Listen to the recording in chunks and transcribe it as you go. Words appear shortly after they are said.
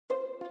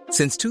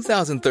Since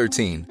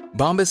 2013,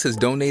 Bombas has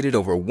donated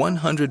over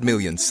 100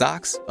 million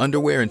socks,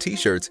 underwear, and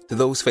T-shirts to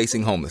those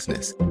facing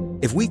homelessness.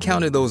 If we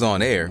counted those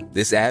on air,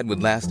 this ad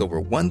would last over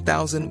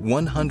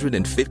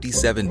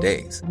 1,157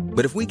 days.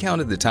 But if we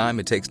counted the time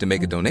it takes to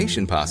make a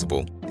donation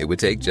possible, it would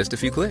take just a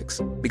few clicks.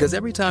 Because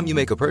every time you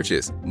make a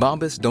purchase,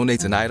 Bombas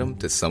donates an item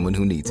to someone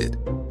who needs it.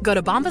 Go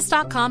to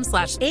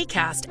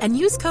bombas.com/ACAST and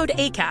use code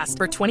ACAST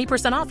for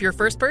 20% off your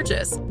first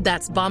purchase.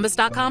 That's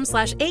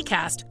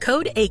bombas.com/ACAST,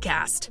 code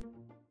ACAST.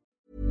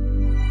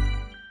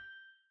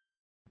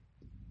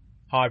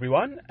 Hi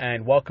everyone,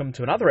 and welcome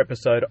to another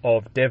episode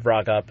of Dev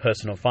Raga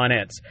Personal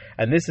Finance,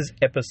 and this is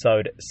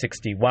episode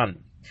 61.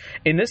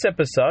 In this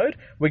episode,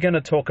 we're going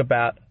to talk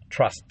about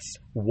trusts.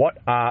 What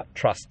are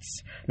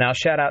trusts? Now,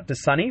 shout out to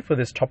Sunny for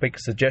this topic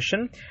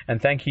suggestion,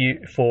 and thank you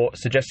for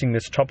suggesting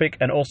this topic,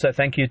 and also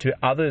thank you to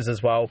others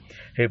as well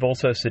who've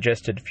also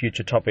suggested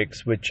future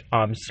topics, which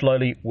I'm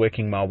slowly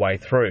working my way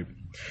through.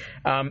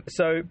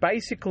 So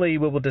basically,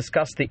 we will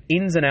discuss the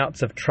ins and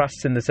outs of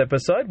trusts in this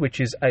episode, which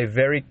is a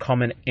very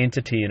common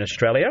entity in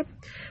Australia.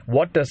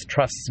 What does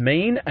trusts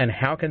mean, and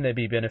how can they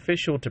be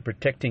beneficial to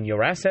protecting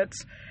your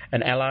assets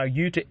and allow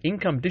you to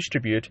income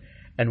distribute,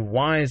 and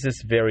why is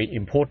this very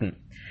important?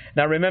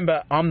 Now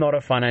remember, I'm not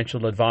a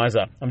financial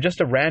advisor. I'm just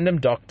a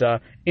random doctor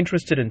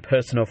interested in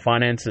personal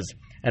finances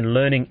and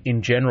learning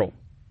in general.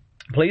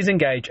 Please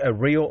engage a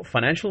real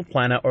financial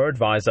planner or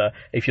advisor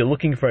if you're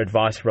looking for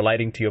advice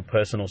relating to your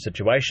personal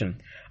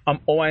situation. I'm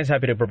always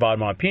happy to provide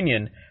my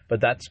opinion,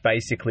 but that's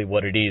basically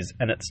what it is,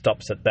 and it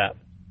stops at that.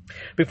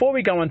 Before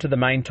we go on to the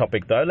main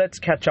topic though, let's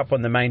catch up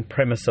on the main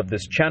premise of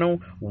this channel.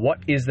 What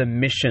is the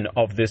mission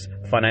of this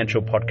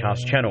financial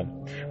podcast channel?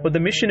 Well, the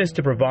mission is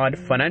to provide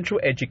financial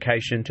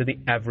education to the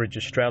average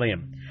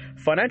Australian.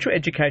 Financial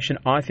education,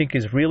 I think,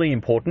 is really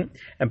important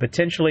and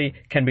potentially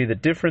can be the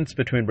difference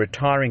between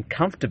retiring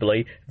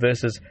comfortably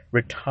versus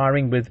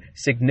retiring with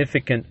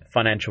significant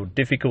financial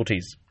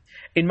difficulties.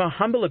 In my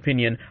humble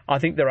opinion, I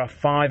think there are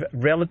 5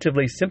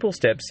 relatively simple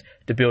steps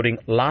to building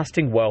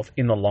lasting wealth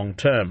in the long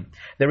term.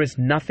 There is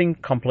nothing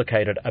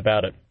complicated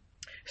about it.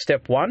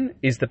 Step 1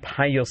 is the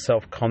pay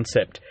yourself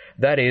concept.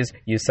 That is,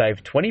 you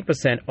save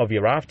 20% of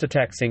your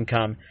after-tax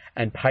income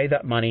and pay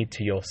that money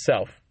to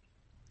yourself.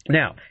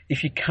 Now,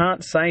 if you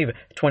can't save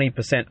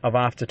 20% of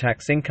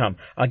after-tax income,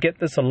 I get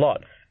this a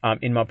lot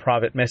in my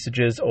private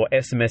messages or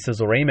SMSs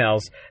or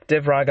emails.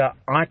 Dev Raga,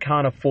 I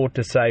can't afford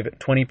to save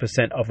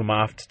 20% of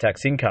my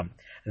after-tax income.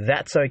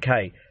 That's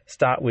okay.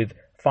 Start with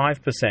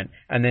 5%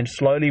 and then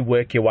slowly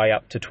work your way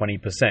up to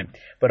 20%.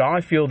 But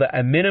I feel that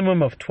a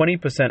minimum of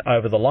 20%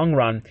 over the long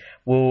run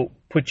will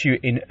put you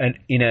in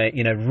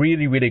a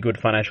really, really good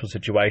financial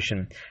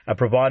situation,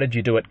 provided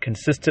you do it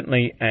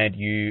consistently and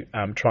you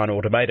try and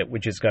automate it,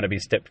 which is going to be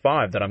step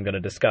 5 that I'm going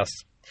to discuss.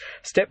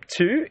 Step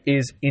 2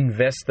 is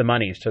invest the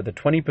money. So the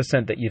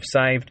 20% that you've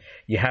saved,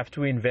 you have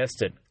to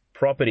invest it.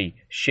 Property,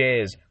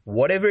 shares,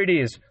 whatever it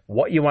is,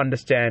 what you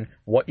understand,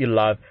 what you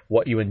love,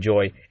 what you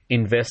enjoy,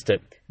 invest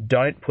it.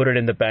 Don't put it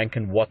in the bank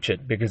and watch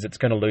it, because it's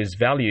going to lose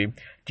value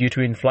due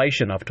to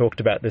inflation. I've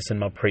talked about this in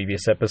my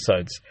previous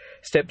episodes.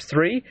 Step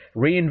 3,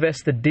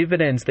 reinvest the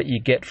dividends that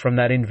you get from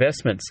that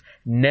investments.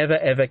 Never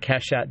ever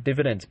cash out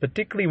dividends,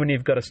 particularly when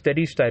you've got a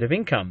steady state of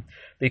income,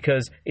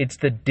 because it's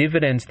the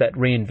dividends that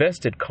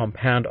reinvested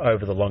compound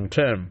over the long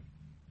term.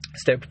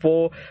 Step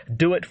 4,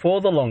 do it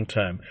for the long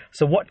term.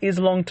 So what is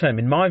long term?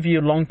 In my view,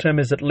 long term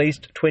is at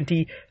least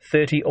 20,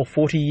 30 or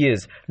 40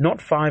 years,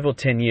 not 5 or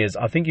 10 years.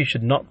 I think you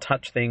should not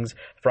touch things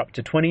for up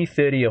to 20,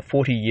 30 or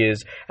 40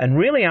 years. And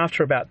really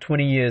after about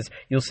 20 years,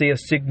 you'll see a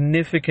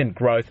significant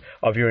growth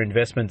of your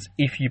investments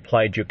if you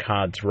played your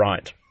cards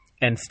right.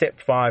 And step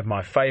 5,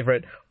 my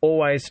favorite,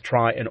 always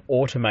try and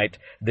automate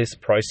this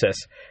process.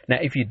 Now,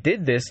 if you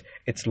did this,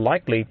 it's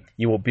likely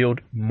you will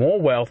build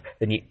more wealth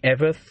than you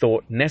ever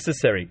thought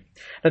necessary.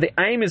 Now, the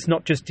aim is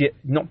not just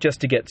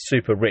to get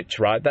super rich,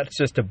 right? That's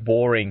just a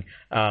boring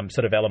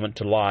sort of element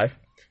to life,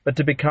 but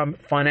to become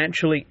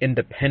financially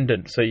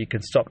independent so you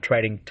can stop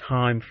trading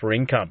time for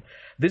income.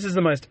 This is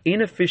the most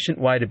inefficient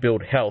way to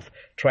build health,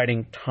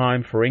 trading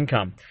time for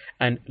income,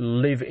 and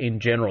live in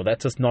general.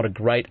 That's just not a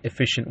great,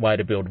 efficient way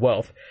to build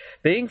wealth.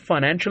 Being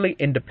financially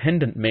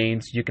independent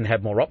means you can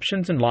have more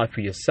options in life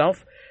for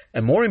yourself,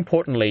 and more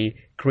importantly,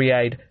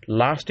 create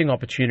lasting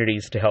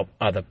opportunities to help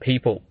other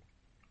people.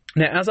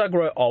 Now, as I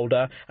grow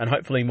older and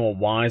hopefully more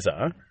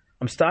wiser,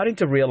 I'm starting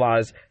to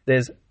realize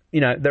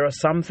there are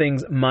some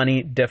things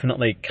money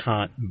definitely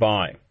can't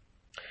buy.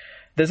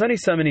 There's only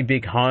so many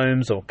big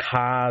homes or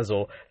cars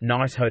or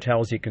nice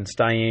hotels you can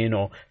stay in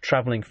or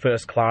traveling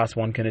first class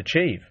one can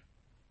achieve.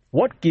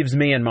 What gives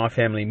me and my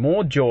family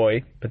more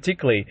joy,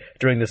 particularly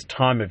during this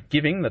time of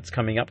giving that's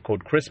coming up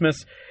called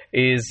Christmas,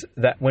 is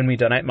that when we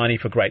donate money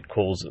for great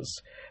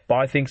causes,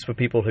 buy things for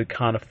people who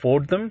can't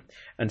afford them,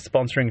 and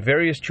sponsoring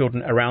various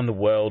children around the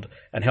world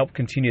and help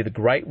continue the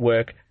great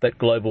work that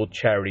global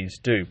charities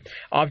do.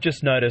 I've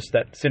just noticed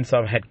that since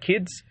I've had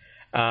kids,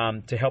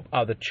 to help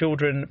other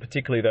children,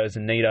 particularly those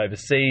in need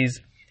overseas,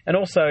 and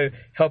also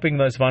helping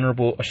those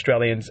vulnerable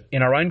Australians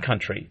in our own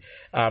country.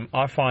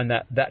 I find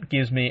that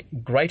gives me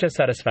greater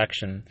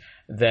satisfaction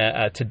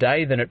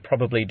today than it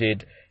probably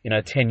did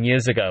 10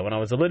 years ago, when I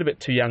was a little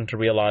bit too young to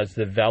realise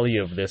the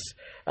value of this.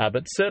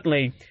 But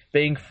certainly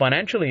being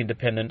financially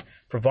independent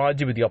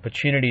provides you with the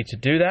opportunity to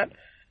do that,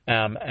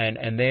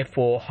 and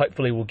therefore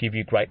hopefully will give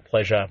you great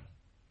pleasure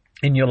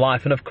in your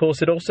life. And of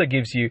course, it also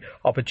gives you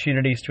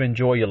opportunities to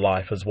enjoy your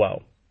life as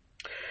well.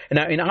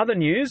 Now, in other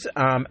news,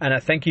 and I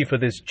thank you for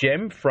this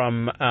gem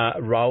from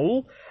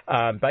Raul,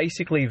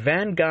 basically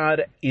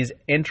Vanguard is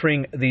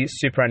entering the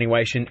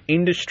superannuation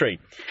industry.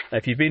 Now,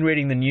 if you've been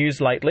reading the news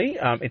lately,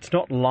 it's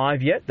not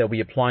live yet. They'll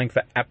be applying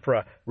for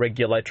APRA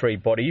regulatory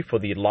body for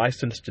the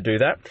license to do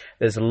that.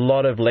 There's a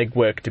lot of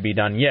legwork to be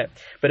done yet.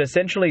 But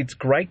essentially, it's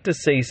great to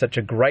see such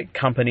a great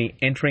company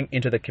entering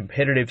into the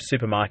competitive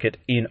supermarket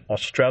in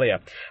Australia.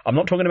 I'm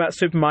not talking about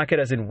supermarket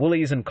as in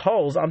Woolies and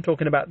Coles. I'm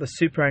talking about the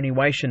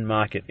superannuation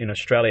market in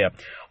Australia.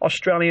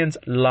 Australians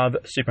love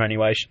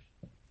superannuation,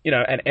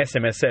 and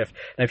SMSF.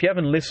 Now, if you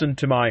haven't listened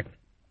to my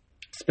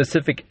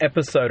specific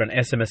episode on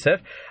SMSF,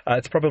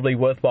 it's probably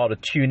worthwhile to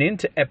tune in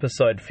to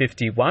episode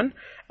 51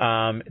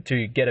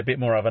 to get a bit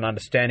more of an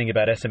understanding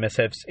about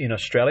SMSFs in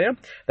Australia.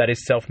 That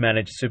is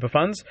self-managed super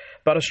funds.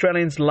 But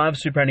Australians love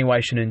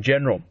superannuation in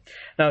general.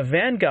 Now,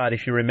 Vanguard,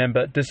 if you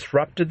remember,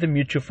 disrupted the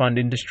mutual fund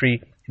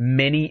industry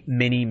many,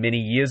 many, many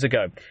years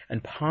ago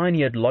and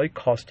pioneered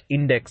low-cost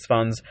index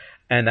funds,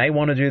 and they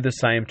want to do the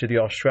same to the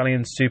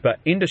Australian super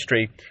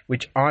industry,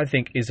 which I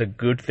think is a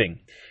good thing.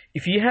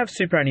 If you have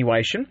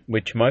superannuation,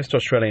 which most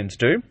Australians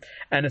do,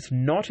 and it's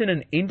not in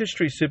an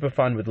industry super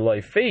fund with low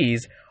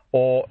fees,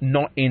 or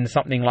not in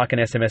something like an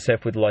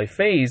SMSF with low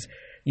fees,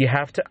 you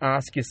have to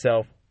ask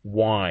yourself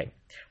why.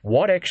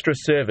 What extra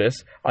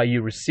service are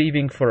you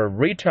receiving for a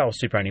retail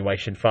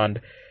superannuation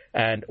fund,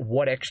 and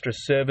what extra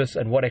service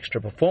and what extra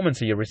performance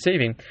are you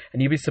receiving?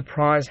 And you'll be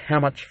surprised how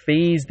much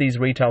fees these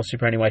retail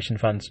superannuation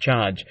funds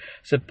charge.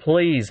 So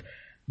please,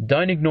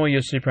 don't ignore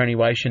your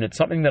superannuation. It's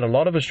something that a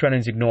lot of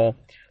Australians ignore.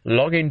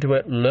 Log into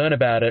it, learn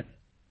about it,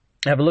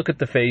 have a look at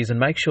the fees, and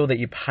make sure that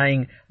you're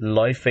paying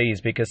low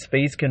fees, because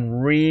fees can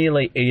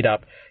really eat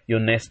up your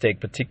nest egg,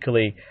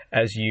 particularly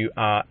as you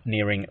are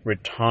nearing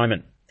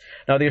retirement.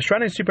 Now, the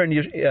Australian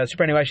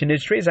superannuation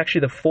industry is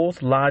actually the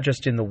fourth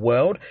largest in the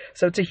world,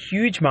 so it's a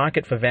huge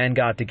market for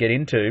Vanguard to get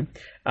into,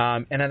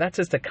 and that's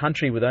just a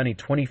country with only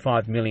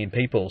 25 million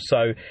people.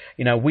 So,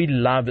 we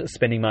love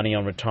spending money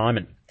on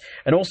retirement.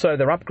 And also,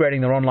 they're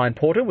upgrading their online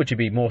portal, which will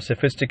be more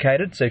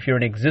sophisticated. So if you're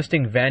an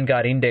existing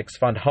Vanguard Index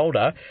fund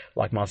holder,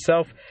 like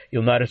myself,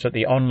 you'll notice that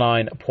the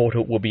online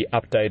portal will be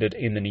updated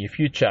in the near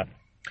future.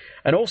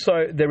 And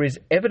also, there is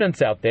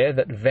evidence out there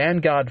that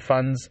Vanguard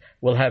funds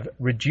will have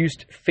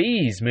reduced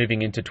fees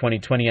moving into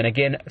 2020. And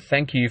again,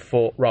 thank you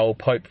for Raoul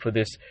Pope for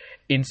this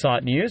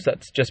insight news.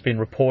 That's just been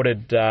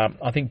reported.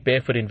 I think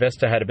Barefoot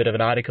Investor had a bit of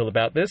an article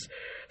about this.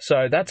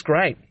 So that's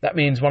great. That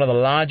means one of the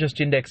largest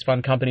index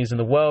fund companies in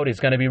the world is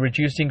going to be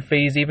reducing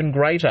fees even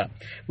greater,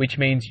 which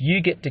means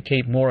you get to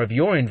keep more of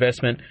your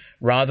investment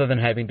rather than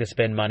having to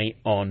spend money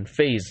on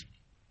fees.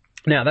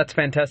 Now, that's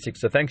fantastic.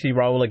 So thanks you,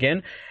 Raoul,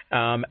 again.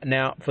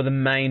 Now, for the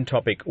main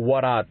topic,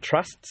 what are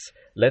trusts?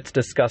 Let's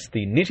discuss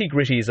the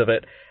nitty-gritties of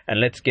it, and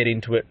let's get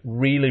into it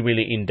really,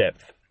 really in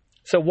depth.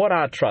 So what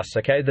are trusts?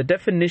 Okay, the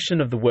definition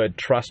of the word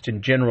trust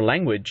in general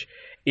language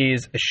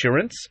is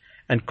assurance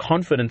and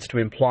confidence to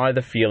imply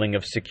the feeling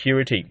of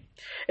security.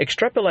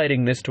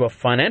 Extrapolating this to a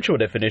financial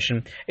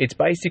definition, it's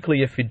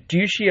basically a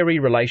fiduciary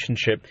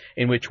relationship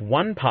in which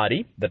one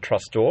party, the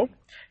trustor,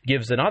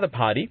 gives another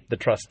party, the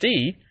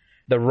trustee,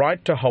 the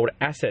right to hold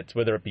assets,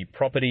 whether it be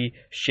property,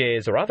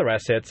 shares, or other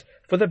assets,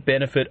 for the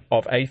benefit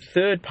of a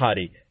third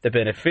party, the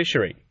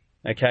beneficiary.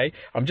 Okay,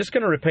 I'm just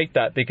going to repeat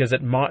that because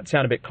it might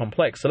sound a bit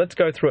complex, so let's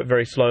go through it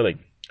very slowly.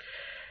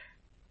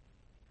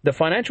 The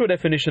financial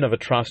definition of a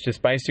trust is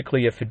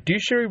basically a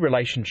fiduciary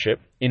relationship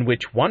in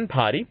which one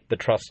party, the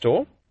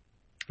trustor,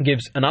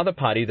 gives another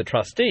party, the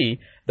trustee,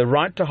 the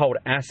right to hold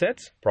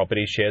assets,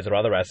 property, shares, or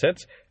other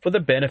assets, for the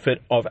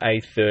benefit of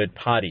a third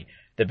party,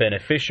 the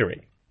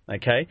beneficiary.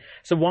 Okay,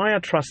 so why are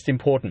trusts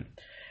important?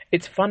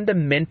 It's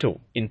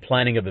fundamental in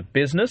planning of a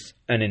business,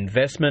 an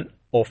investment,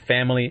 or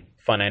family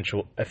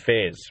financial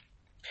affairs.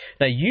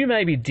 Now, you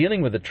may be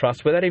dealing with a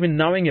trust without even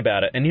knowing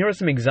about it. And here are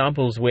some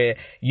examples where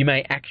you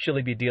may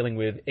actually be dealing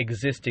with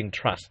existing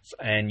trusts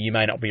and you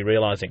may not be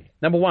realizing.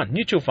 Number one,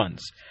 mutual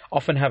funds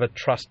often have a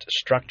trust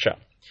structure.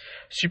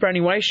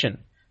 Superannuation,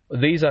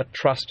 these are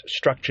trust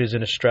structures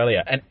in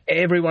Australia, and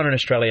everyone in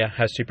Australia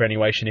has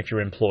superannuation if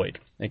you're employed.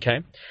 Okay.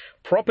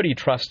 Property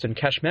trust and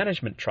cash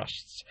management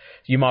trusts.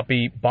 You might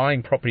be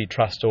buying property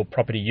trust or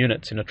property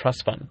units in a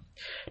trust fund.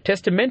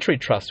 Testamentary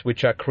trusts,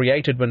 which are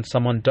created when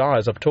someone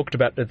dies. I've talked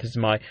about this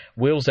in my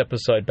wills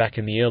episode back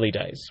in the early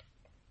days.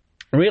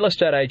 Real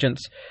estate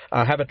agents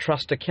have a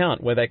trust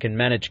account where they can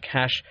manage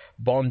cash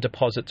bond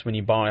deposits when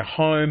you buy a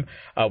home,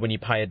 when you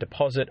pay a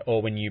deposit,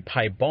 or when you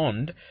pay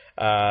bond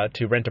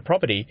to rent a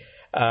property.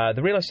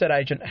 The real estate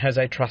agent has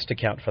a trust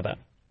account for that.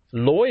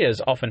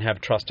 Lawyers often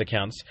have trust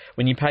accounts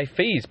when you pay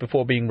fees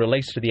before being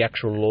released to the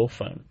actual law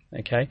firm.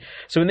 Okay?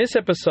 So in this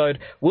episode,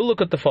 we'll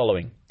look at the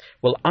following.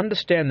 We'll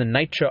understand the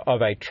nature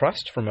of a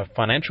trust from a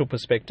financial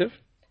perspective,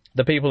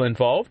 the people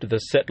involved,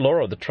 the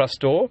settlor or the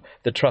trustor,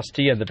 the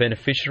trustee and the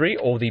beneficiary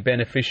or the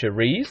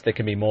beneficiaries. There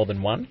can be more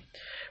than one.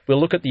 We'll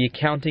look at the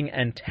accounting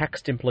and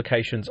tax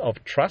implications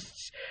of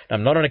trusts. Now,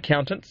 I'm not an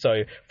accountant,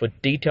 so for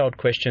detailed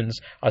questions,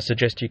 I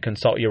suggest you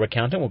consult your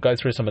accountant. We'll go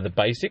through some of the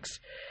basics,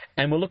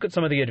 and we'll look at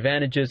some of the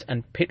advantages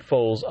and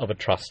pitfalls of a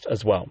trust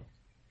as well.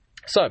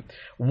 So,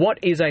 what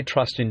is a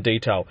trust in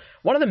detail?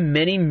 One of the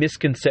many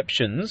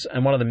misconceptions,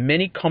 and one of the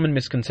many common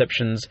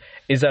misconceptions,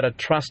 is that a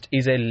trust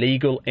is a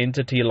legal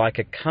entity like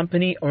a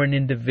company or an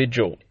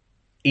individual.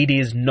 It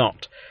is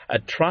not. A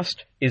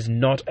trust is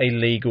not a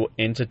legal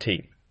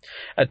entity.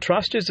 A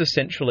trust is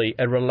essentially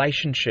a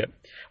relationship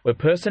where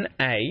person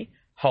A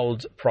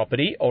holds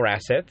property or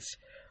assets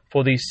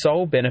for the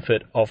sole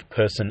benefit of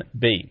person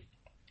B.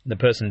 The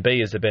person B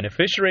is the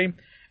beneficiary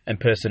and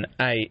person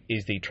A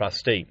is the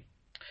trustee.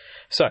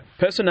 So,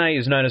 person A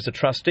is known as the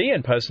trustee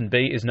and person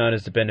B is known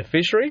as the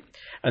beneficiary,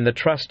 and the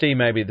trustee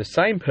may be the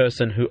same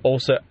person who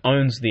also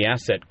owns the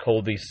asset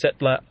called the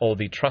settlor or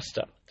the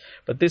truster.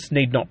 But this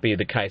need not be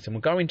the case, and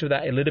we'll go into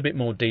that in a little bit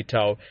more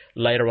detail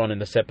later on in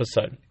this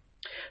episode.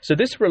 So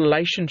this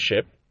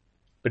relationship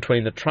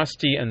between the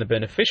trustee and the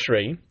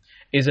beneficiary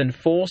is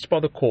enforced by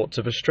the courts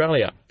of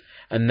Australia,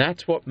 and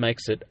that's what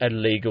makes it a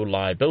legal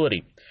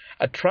liability.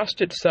 A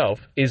trust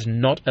itself is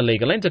not a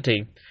legal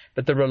entity,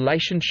 but the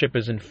relationship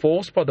is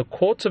enforced by the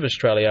courts of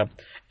Australia,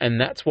 and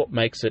that's what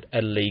makes it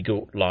a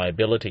legal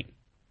liability.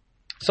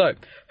 So,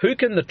 who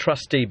can the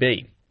trustee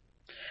be?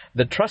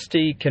 The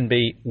trustee can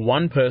be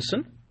one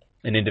person,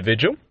 an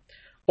individual,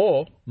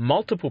 or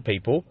multiple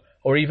people,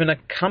 or even a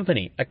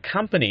company. A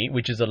company,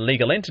 which is a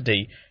legal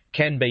entity,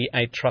 can be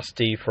a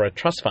trustee for a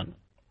trust fund.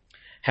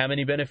 How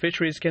many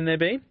beneficiaries can there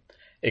be?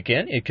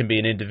 Again, it can be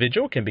an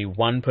individual, it can be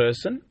one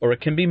person, or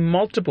it can be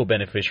multiple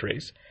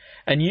beneficiaries.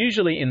 And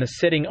usually in the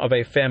setting of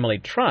a family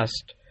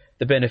trust,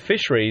 the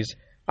beneficiaries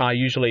are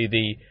usually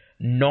the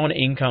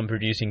non-income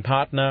producing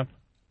partner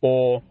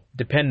or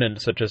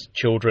dependents such as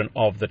children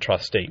of the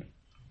trustee.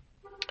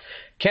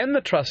 Can the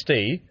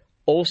trustee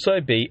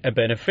also be a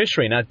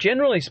beneficiary? Now,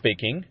 generally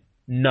speaking,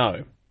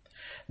 no.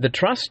 The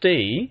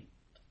trustee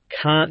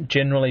can't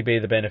generally be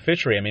the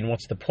beneficiary. I mean,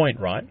 what's the point,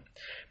 right?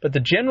 But the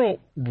general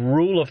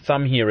rule of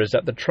thumb here is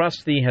that the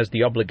trustee has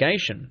the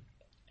obligation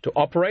to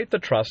operate the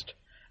trust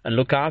and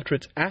look after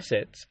its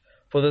assets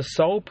for the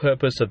sole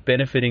purpose of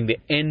benefiting the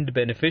end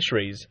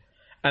beneficiaries,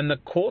 and the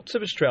courts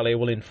of Australia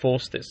will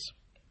enforce this.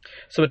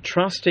 So a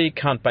trustee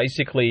can't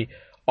basically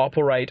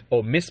operate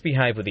or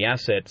misbehave with the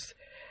assets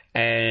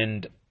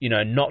and,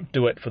 not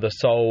do it for the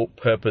sole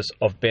purpose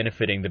of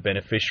benefiting the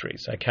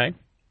beneficiaries, okay?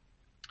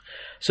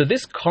 So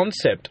this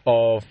concept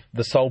of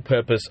the sole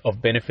purpose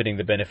of benefiting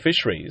the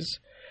beneficiaries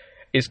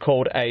is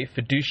called a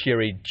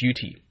fiduciary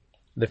duty.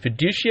 The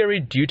fiduciary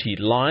duty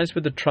lies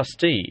with the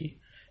trustee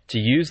to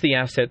use the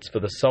assets for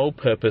the sole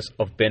purpose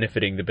of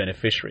benefiting the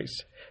beneficiaries.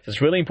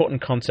 It's a really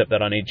important concept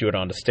that I need you to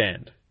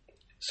understand.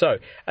 So,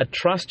 a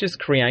trust is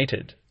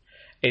created.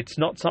 It's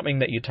not something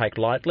that you take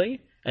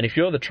lightly, and if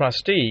you're the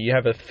trustee, you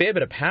have a fair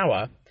bit of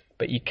power,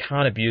 but you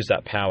can't abuse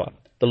that power.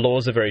 The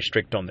laws are very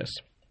strict on this.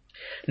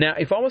 Now,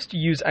 if I was to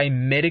use a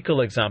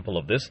medical example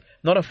of this,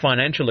 not a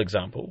financial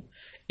example,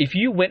 if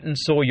you went and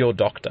saw your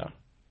doctor,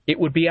 it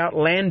would be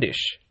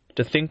outlandish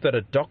to think that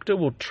a doctor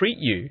will treat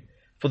you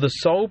for the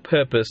sole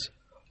purpose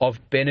of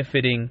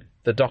benefiting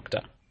the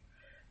doctor.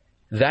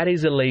 That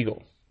is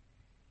illegal.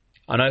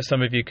 I know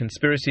some of you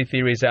conspiracy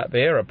theories out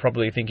there are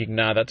probably thinking,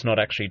 no, that's not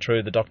actually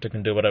true. The doctor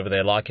can do whatever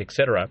they like,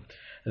 etc.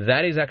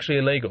 That is actually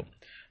illegal.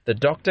 The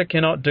doctor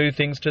cannot do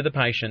things to the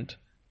patient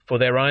for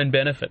their own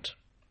benefit.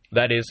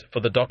 That is,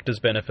 for the doctor's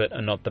benefit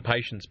and not the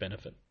patient's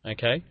benefit.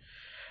 Okay?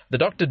 The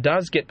doctor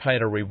does get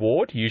paid a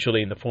reward,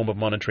 usually in the form of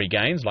monetary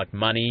gains, like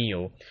money,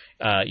 or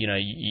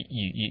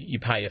you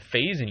pay a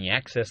fees and you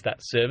access that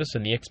service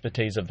and the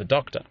expertise of the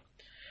doctor.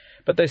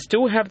 But they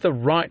still have the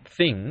right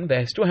thing.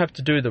 They still have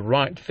to do the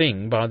right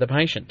thing by the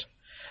patient.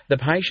 The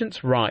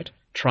patient's right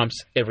trumps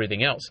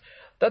everything else.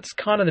 That's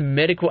kind of the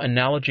medical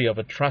analogy of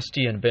a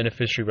trustee and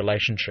beneficiary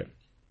relationship.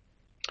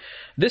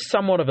 This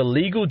somewhat of a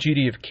legal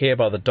duty of care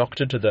by the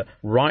doctor to do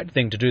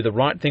the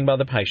right thing by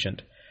the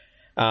patient,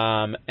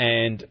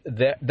 and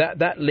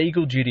that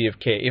legal duty of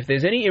care, if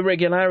there's any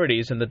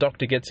irregularities and the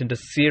doctor gets into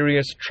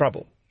serious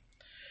trouble,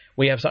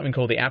 we have something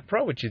called the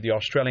APRA, which is the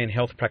Australian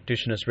Health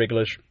Practitioners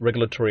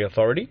Regulatory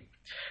Authority,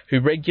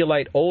 who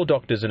regulate all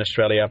doctors in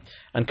Australia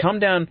and come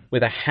down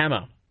with a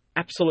hammer,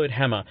 absolute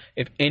hammer,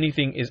 if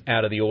anything is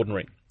out of the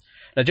ordinary.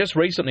 Now, just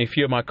recently, a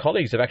few of my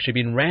colleagues have actually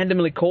been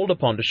randomly called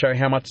upon to show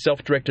how much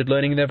self-directed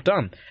learning they've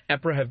done.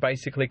 APRA have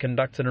basically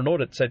conducted an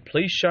audit, said,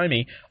 please show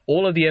me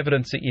all of the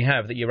evidence that you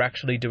have that you're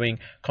actually doing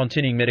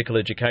continuing medical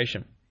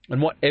education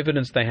and what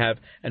evidence they have,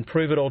 and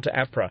prove it all to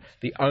APRA.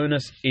 The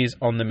onus is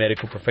on the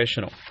medical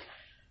professional.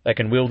 They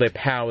can wield their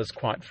powers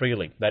quite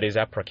freely. That is,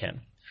 APRA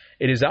can.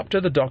 It is up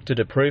to the doctor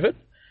to prove it,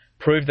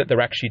 prove that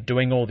they're actually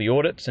doing all the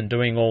audits and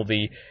doing all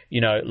the,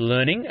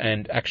 learning,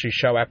 and actually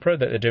show APRA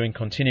that they're doing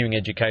continuing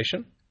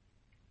education.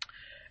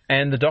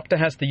 And the doctor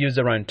has to use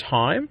their own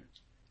time,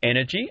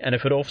 energy, and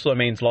if it also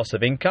means loss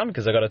of income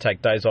because they've got to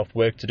take days off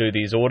work to do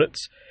these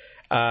audits,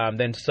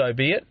 then so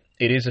be it.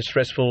 It is a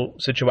stressful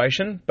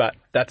situation, but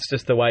that's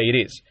just the way it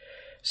is.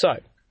 So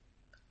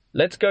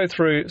let's go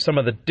through some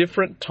of the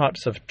different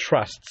types of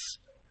trusts,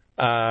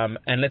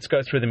 and let's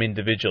go through them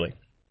individually.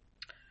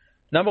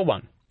 Number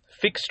one,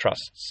 fixed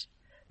trusts.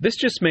 This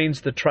just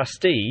means the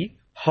trustee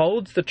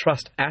holds the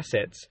trust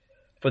assets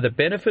for the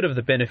benefit of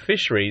the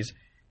beneficiaries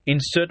in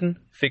certain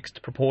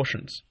fixed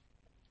proportions.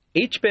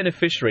 Each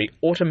beneficiary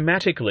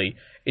automatically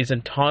is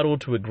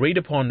entitled to agreed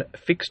upon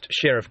fixed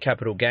share of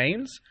capital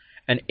gains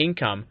and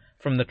income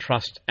from the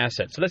trust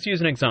assets. So let's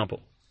use an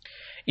example.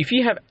 If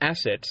you have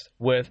assets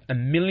worth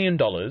 $1 million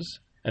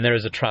and there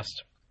is a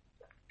trust,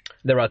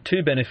 there are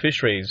two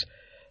beneficiaries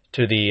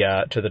to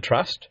the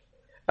trust.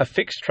 A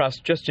fixed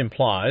trust just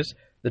implies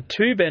the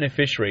two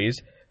beneficiaries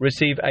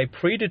receive a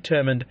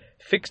predetermined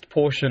fixed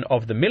portion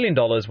of the $1 million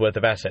worth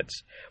of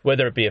assets,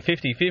 whether it be a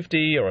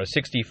 50-50 or a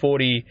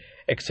 60-40,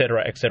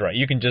 etc., etc.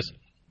 You can just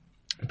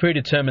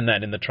predetermine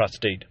that in the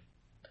trust deed.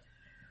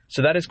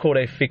 So that is called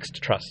a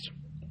fixed trust.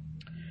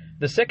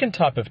 The second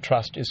type of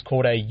trust is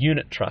called a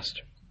unit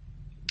trust.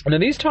 Now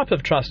these types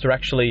of trusts are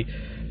actually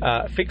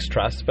fixed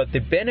trusts, but the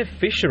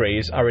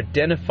beneficiaries are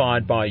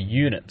identified by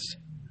units,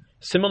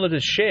 similar to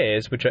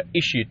shares which are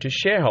issued to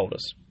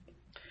shareholders.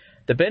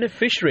 The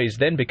beneficiaries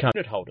then become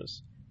unit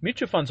holders.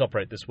 Mutual funds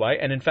operate this way,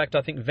 and in fact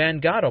I think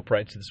Vanguard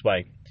operates this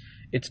way.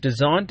 It's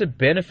designed to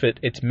benefit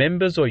its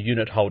members or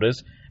unit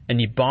holders, and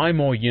you buy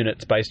more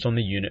units based on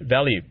the unit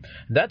value.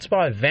 That's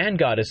why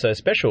Vanguard is so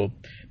special,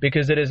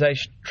 because it is a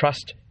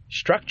trust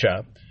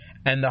structure,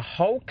 and the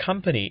whole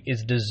company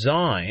is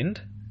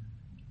designed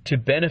to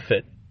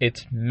benefit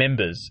its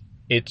members,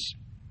 its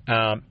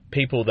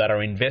people that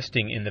are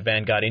investing in the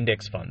Vanguard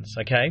index funds,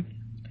 okay?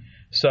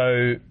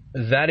 So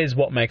that is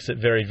what makes it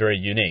very, very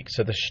unique.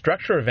 So the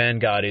structure of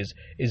Vanguard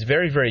is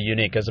very, very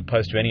unique as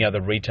opposed to any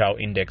other retail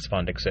index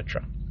fund,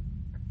 etc.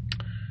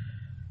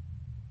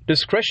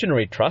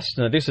 Discretionary trust.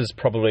 Now this is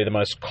probably the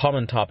most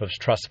common type of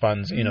trust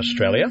funds in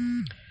Australia.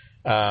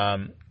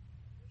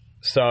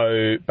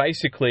 So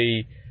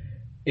basically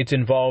it's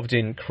involved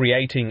in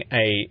creating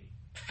a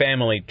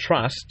family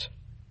trust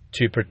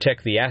to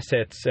protect the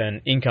assets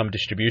and income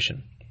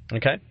distribution.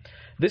 Okay,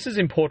 this is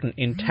important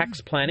in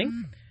tax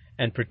planning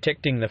and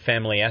protecting the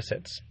family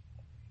assets.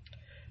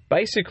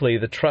 Basically,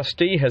 the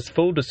trustee has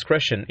full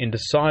discretion in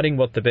deciding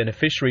what the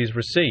beneficiaries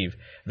receive.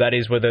 That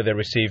is, whether they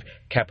receive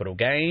capital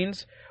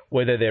gains,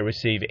 whether they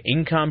receive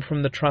income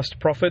from the trust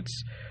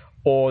profits,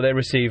 or they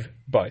receive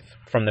both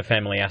from the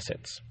family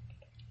assets.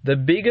 The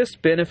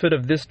biggest benefit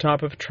of this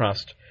type of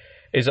trust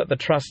is that the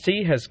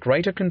trustee has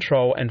greater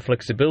control and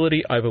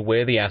flexibility over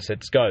where the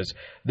assets goes.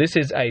 This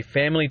is a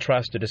family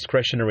trust, a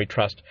discretionary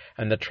trust,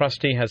 and the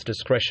trustee has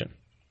discretion.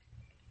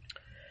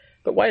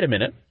 But wait a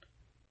minute,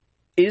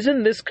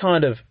 isn't this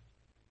kind of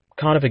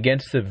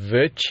against the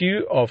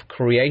virtue of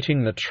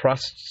creating the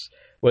trusts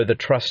where the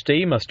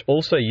trustee must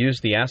also use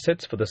the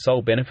assets for the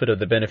sole benefit of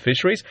the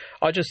beneficiaries?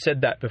 I just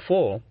said that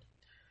before.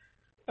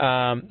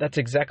 That's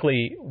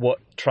exactly what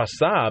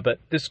trusts are, but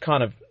this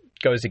kind of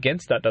goes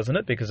against that, doesn't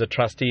it? Because a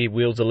trustee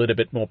wields a little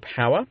bit more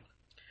power.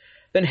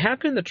 Then how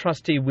can the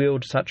trustee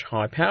wield such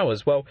high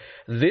powers? Well,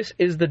 this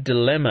is the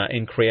dilemma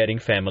in creating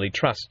family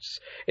trusts.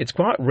 It's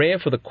quite rare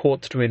for the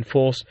courts to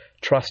enforce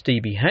trustee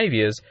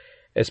behaviours,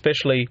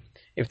 especially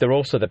if they're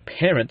also the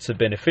parents of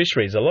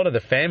beneficiaries. A lot of the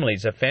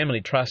families are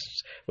family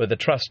trusts where the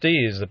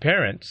trustee is the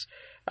parents,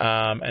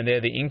 and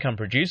they're the income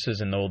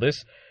producers in all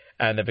this,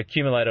 and they've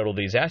accumulated all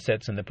these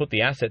assets, and they put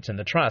the assets in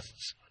the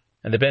trusts,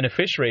 and the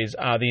beneficiaries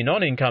are the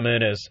non-income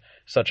earners,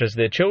 such as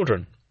their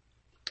children.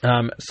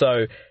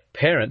 So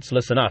parents,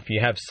 listen up,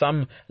 you have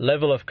some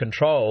level of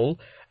control,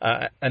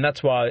 and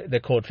that's why they're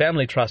called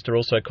family trusts, are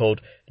also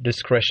called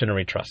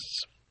discretionary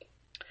trusts.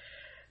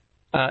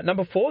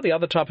 Number 4, the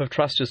other type of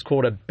trust is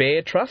called a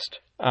bare trust.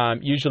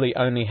 Usually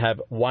only have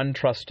one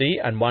trustee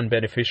and one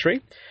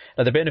beneficiary.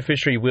 Now the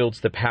beneficiary wields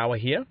the power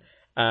here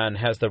and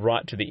has the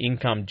right to the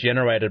income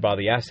generated by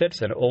the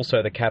assets and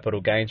also the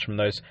capital gains from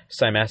those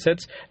same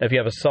assets. Now, if you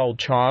have a sole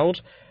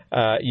child,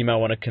 you may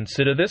want to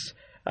consider this,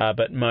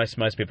 but most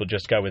people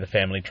just go with a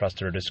family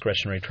trust or a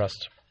discretionary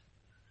trust.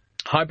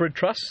 Hybrid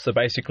trusts are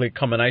basically a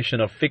combination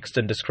of fixed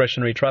and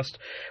discretionary trust,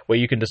 where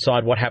you can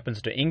decide what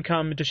happens to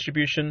income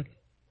distribution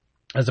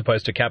as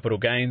opposed to capital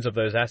gains of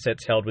those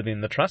assets held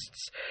within the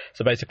trusts.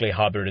 So basically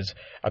hybrid is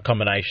a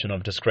combination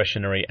of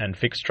discretionary and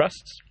fixed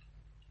trusts.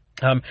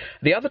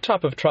 The other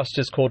type of trust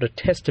is called a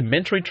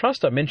testamentary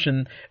trust. I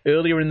mentioned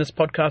earlier in this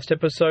podcast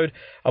episode.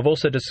 I've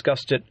also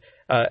discussed it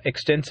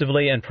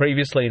extensively and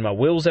previously in my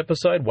wills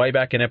episode, way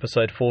back in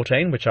episode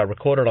 14, which I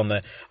recorded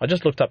I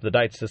just looked up the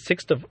dates, the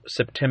 6th of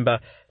September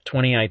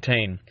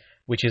 2018,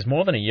 which is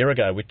more than a year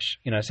ago, which,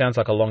 sounds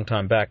like a long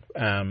time back,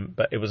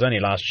 but it was only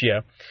last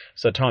year.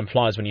 So time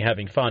flies when you're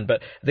having fun.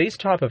 But these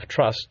type of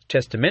trusts,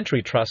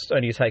 testamentary trusts,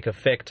 only take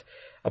effect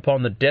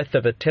upon the death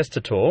of a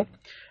testator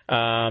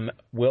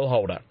will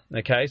holder.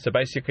 Okay, so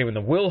basically when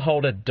the will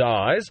holder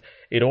dies,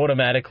 it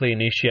automatically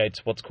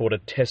initiates what's called a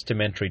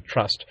testamentary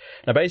trust.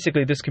 Now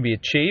basically this can be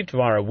achieved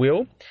via a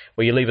will,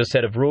 where you leave a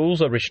set of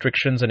rules or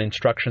restrictions and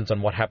instructions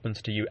on what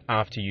happens to you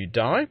after you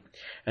die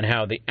and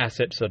how the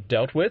assets are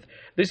dealt with.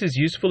 This is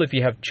useful if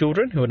you have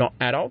children who are not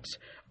adults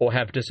or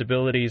have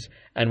disabilities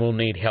and will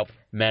need help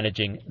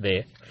managing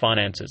their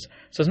finances.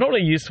 So it's not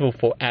really useful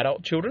for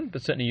adult children,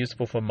 but certainly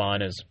useful for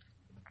minors.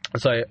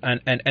 So,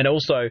 and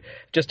also,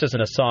 just as an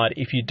aside,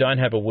 if you don't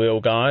have a will,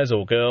 guys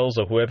or girls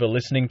or whoever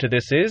listening to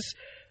this is,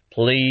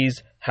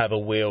 please have a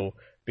will,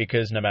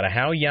 because no matter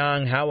how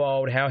young, how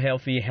old, how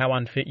healthy, how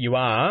unfit you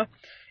are,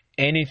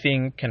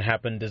 anything can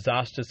happen,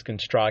 disasters can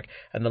strike,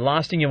 and the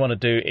last thing you want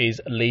to do is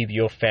leave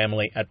your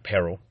family at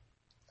peril.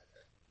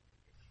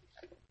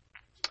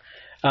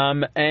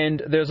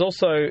 And there's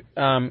also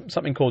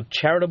something called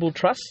charitable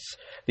trusts.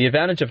 The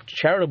advantage of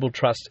charitable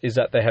trusts is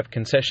that they have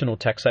concessional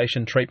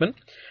taxation treatment.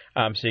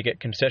 So you get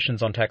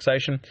concessions on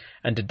taxation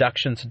and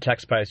deductions to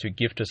taxpayers who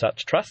give to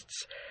such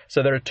trusts.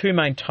 So there are two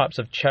main types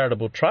of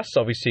charitable trusts.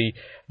 Obviously,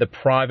 the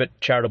private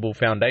charitable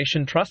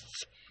foundation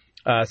trusts.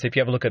 So if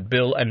you have a look at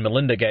Bill and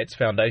Melinda Gates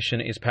Foundation,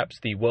 is perhaps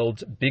the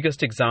world's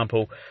biggest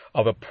example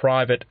of a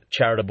private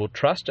charitable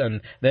trust,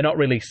 and they're not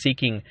really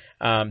seeking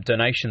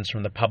donations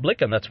from the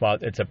public, and that's why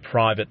it's a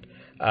private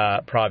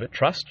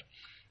trust.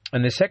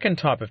 And the second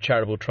type of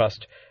charitable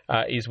trust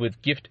is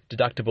with gift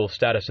deductible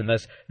status, and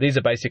these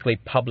are basically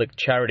public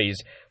charities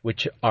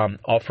which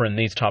offer in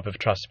these type of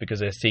trusts because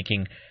they're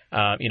seeking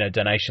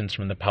donations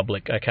from the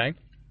public. Okay.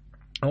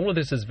 All of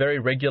this is very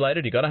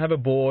regulated. You got to have a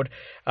board.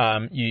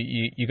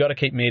 You got to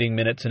keep meeting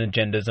minutes and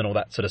agendas and all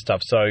that sort of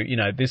stuff. So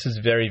this is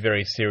very,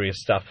 very serious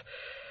stuff.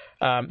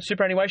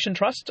 Superannuation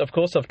trust, of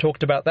course, I've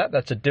talked about that.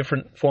 That's a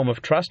different form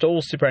of trust.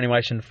 All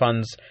superannuation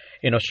funds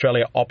in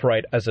Australia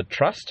operate as a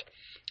trust.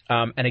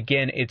 And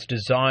again, it's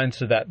designed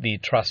so that the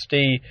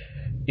trustee,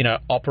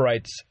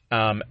 operates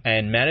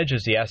and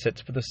manages the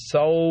assets for the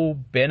sole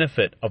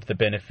benefit of the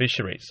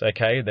beneficiaries,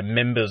 okay, the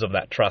members of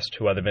that trust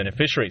who are the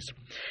beneficiaries.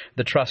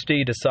 The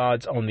trustee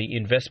decides on the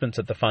investments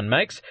that the fund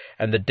makes,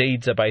 and the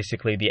deeds are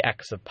basically the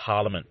acts of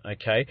Parliament,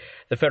 okay.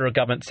 The federal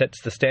government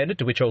sets the standard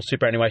to which all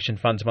superannuation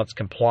funds must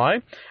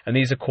comply, and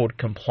these are called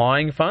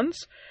complying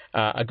funds.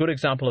 A good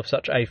example of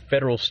such a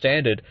federal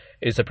standard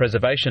is the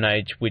preservation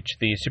age, which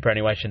the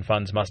superannuation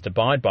funds must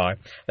abide by.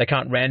 They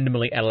can't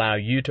randomly allow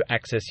you to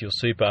access your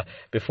super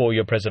before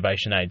your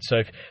preservation age.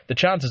 So the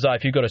chances are,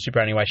 if you've got a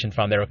superannuation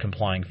fund, they're a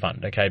complying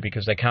fund, okay,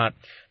 because they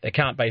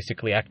can't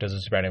basically act as a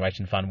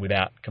superannuation fund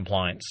without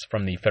compliance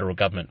from the federal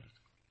government.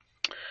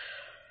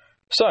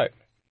 So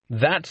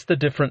that's the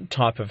different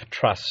type of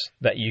trusts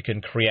that you can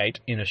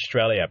create in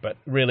Australia. But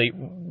really,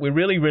 we're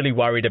really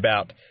worried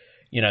about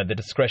the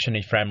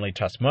discretionary family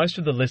trust. Most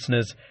of the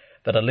listeners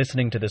that are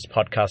listening to this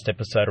podcast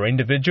episode are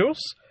individuals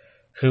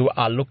who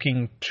are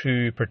looking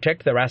to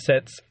protect their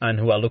assets and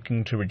who are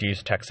looking to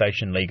reduce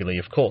taxation legally,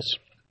 of course.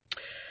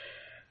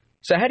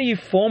 So how do you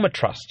form a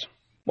trust?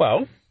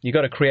 Well, you've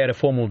got to create a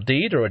formal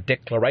deed or a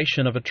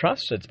declaration of a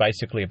trust. It's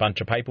basically a bunch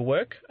of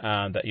paperwork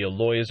that your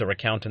lawyers or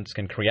accountants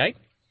can create.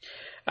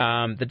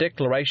 The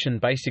declaration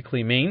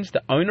basically means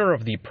the owner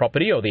of the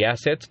property or the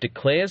assets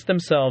declares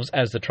themselves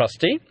as the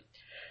trustee,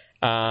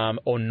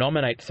 or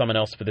nominate someone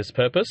else for this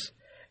purpose,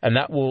 and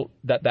that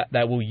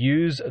will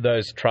use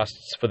those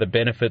trusts for the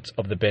benefits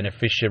of the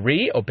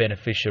beneficiary or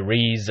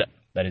beneficiaries,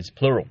 that is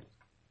plural.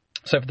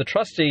 So if the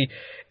trustee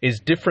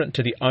is different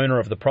to the owner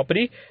of the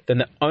property, then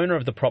the owner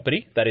of the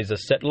property, that is a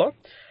settlor,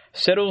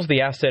 settles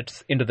the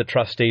assets into the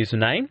trustee's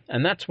name,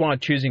 and that's why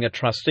choosing a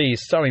trustee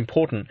is so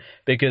important,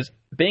 because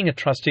being a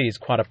trustee is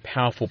quite a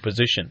powerful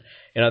position.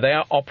 They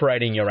are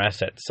operating your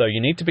assets, so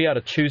you need to be able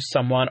to choose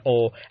someone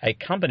or a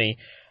company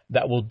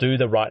that will do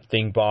the right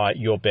thing by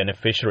your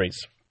beneficiaries.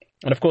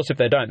 And of course, if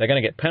they don't, they're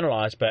going to get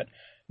penalised, but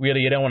really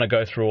you don't want to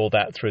go through all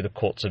that through the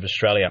courts of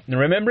Australia. Now,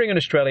 remembering in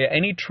Australia,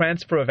 any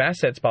transfer of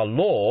assets by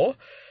law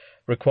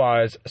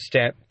requires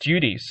stamp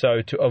duty.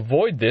 So to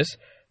avoid this,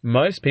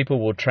 most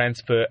people will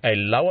transfer a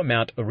low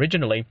amount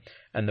originally,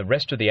 and the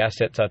rest of the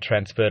assets are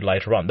transferred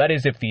later on. That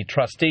is, if the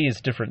trustee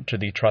is different to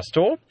the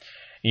trustor,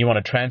 you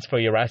want to transfer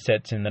your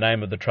assets in the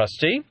name of the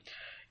trustee.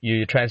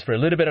 You transfer a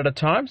little bit at a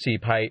time, so you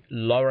pay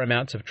lower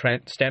amounts of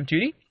stamp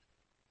duty,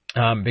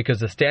 because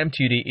the stamp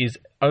duty is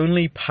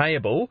only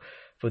payable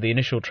for the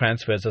initial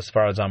transfers as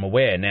far as I'm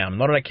aware. Now, I'm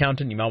not an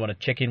accountant. You might want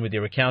to check in with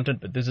your accountant,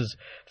 but this is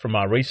from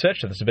my research,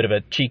 so this is a bit of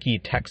a cheeky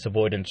tax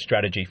avoidance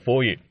strategy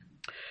for you.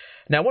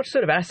 Now, what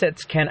sort of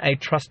assets can a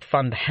trust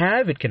fund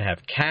have? It can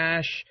have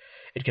cash,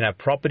 it can have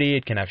property,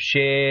 it can have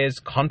shares,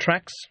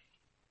 contracts,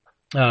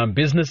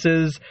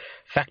 businesses,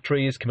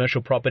 factories,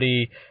 commercial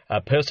property,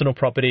 personal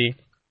property.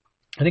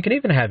 And it can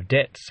even have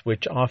debts,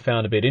 which I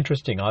found a bit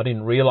interesting. I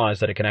didn't realise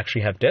that it can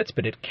actually have debts,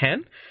 but it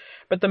can.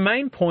 But the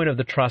main point of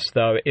the trust,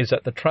 though, is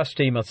that the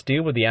trustee must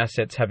deal with the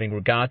assets having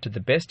regard to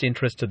the best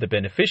interest of the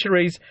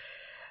beneficiaries,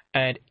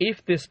 And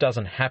if this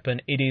doesn't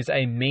happen, it is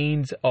a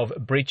means of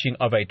breaching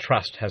of a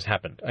trust has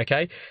happened,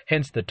 okay?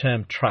 Hence the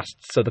term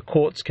trusts. So the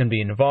courts can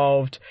be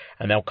involved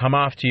and they'll come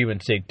after you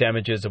and seek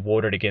damages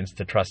awarded against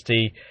the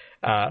trustee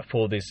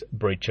for this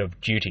breach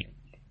of duty.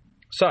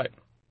 So,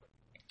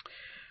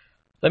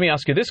 let me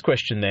ask you this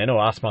question then,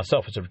 or ask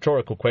myself, it's a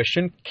rhetorical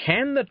question.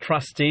 Can the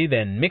trustee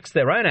then mix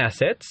their own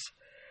assets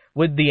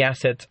with the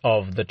assets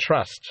of the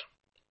trust?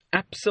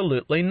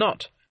 Absolutely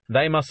not.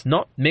 They must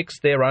not mix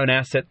their own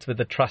assets with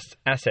the trust's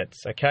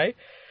assets, okay?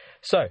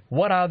 So,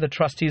 what are the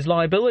trustee's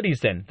liabilities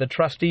then? The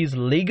trustee is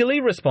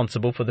legally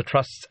responsible for the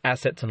trust's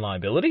assets and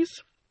liabilities.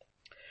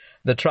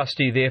 The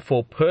trustee,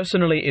 therefore,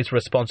 personally is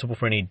responsible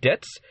for any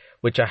debts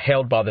which are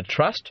held by the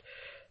trust.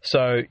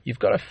 So, you've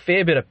got a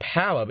fair bit of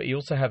power, but you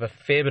also have a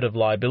fair bit of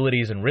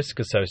liabilities and risk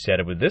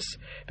associated with this,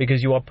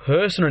 because you are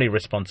personally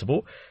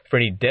responsible for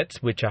any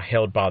debts which are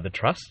held by the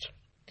trust.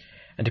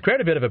 And to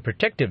create a bit of a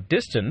protective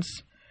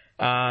distance,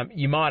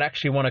 you might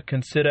actually want to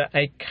consider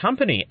a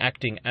company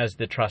acting as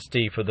the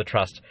trustee for the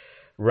trust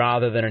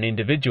rather than an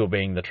individual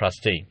being the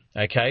trustee.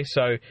 Okay,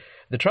 so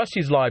the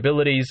trustee's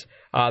liabilities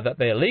are that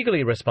they are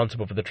legally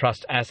responsible for the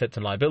trust assets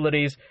and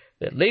liabilities.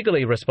 They're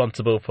legally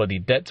responsible for the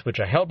debts which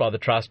are held by the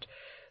trust.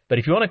 But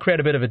if you want to create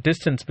a bit of a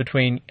distance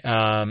between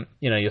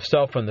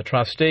yourself and the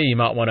trustee, you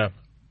might want to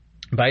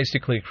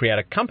basically create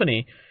a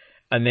company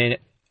and then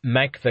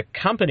make the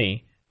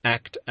company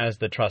act as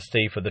the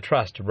trustee for the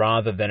trust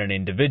rather than an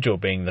individual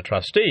being the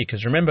trustee.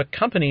 Because remember,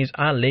 companies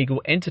are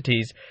legal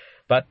entities,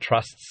 but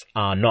trusts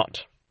are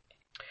not.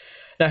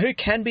 Now, who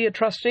can be a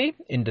trustee?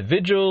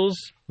 Individuals,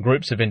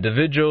 groups of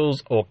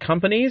individuals, or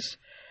companies.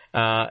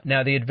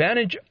 Now, the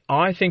advantage,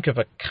 I think, of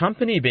a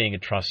company being a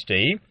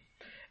trustee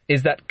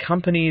is that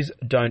companies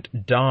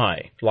don't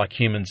die like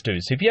humans do.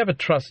 So if you have a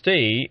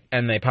trustee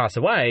and they pass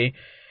away,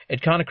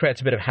 it kind of creates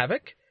a bit of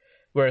havoc,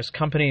 whereas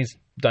companies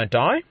don't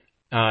die.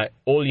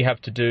 All you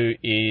have to do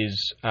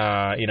is,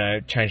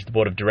 change the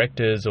board of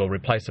directors or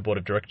replace the board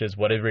of directors,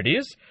 whatever it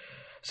is.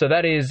 So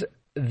that is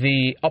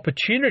the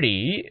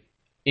opportunity,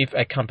 if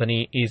a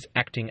company is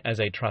acting as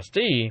a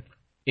trustee,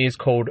 is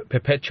called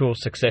perpetual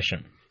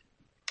succession.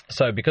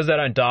 So because they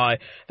don't die,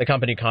 the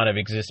company kind of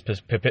exists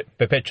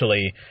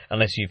perpetually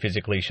unless you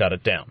physically shut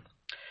it down.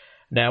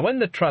 Now, when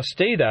the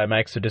trustee, though,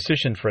 makes a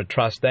decision for a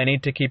trust, they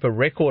need to keep a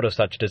record of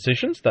such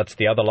decisions. That's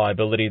the other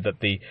liability that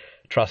the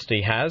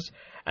trustee has.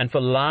 And for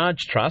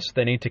large trusts,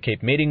 they need to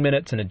keep meeting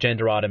minutes and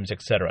agenda items,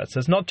 etc. So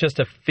it's not just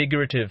a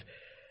figurative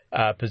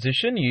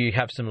position. You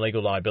have some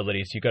legal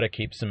liabilities. You've got to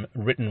keep some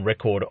written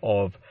record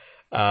of,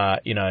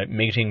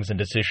 meetings and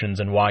decisions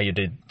and why you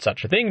did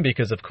such a thing.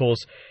 Because, of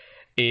course,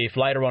 if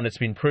later on it's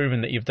been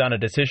proven that you've done a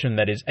decision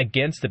that is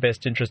against the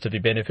best interest of the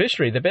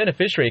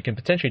beneficiary can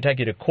potentially take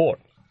you to court,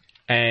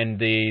 and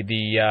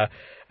the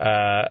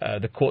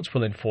courts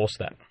will enforce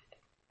that.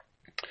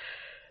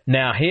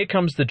 Now, here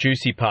comes the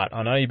juicy part.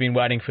 I know you've been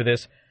waiting for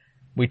this.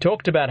 We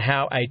talked about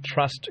how a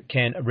trust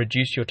can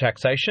reduce your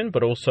taxation,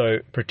 but also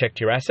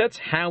protect your assets.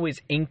 How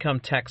is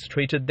income tax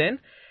treated then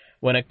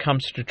when it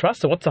comes to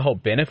trust? So what's the whole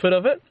benefit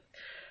of it?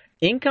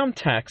 Income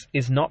tax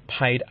is not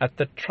paid at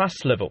the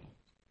trust level.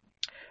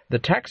 The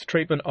tax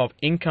treatment of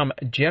income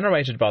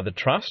generated by the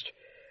trust,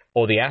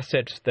 or the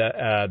assets that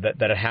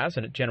it has,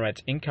 and it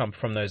generates income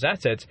from those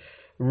assets,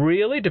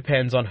 really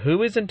depends on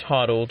who is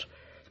entitled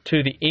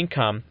to the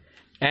income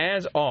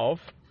as of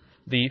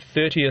the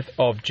 30th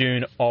of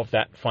June of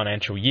that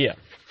financial year,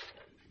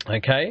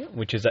 okay,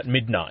 which is at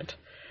midnight.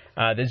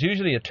 There's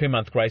usually a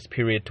 2-month grace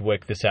period to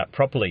work this out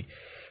properly.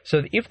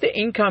 So if the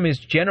income is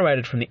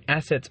generated from the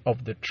assets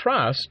of the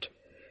trust,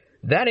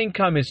 that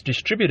income is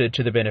distributed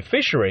to the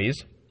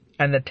beneficiaries,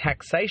 and the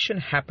taxation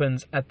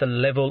happens at the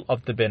level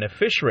of the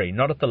beneficiary,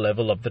 not at the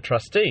level of the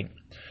trustee.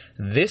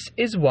 This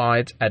is why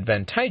it's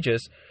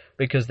advantageous,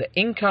 because the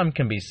income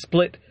can be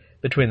split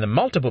between the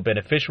multiple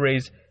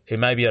beneficiaries who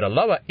may be at a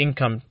lower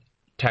income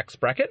tax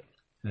bracket,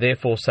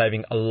 therefore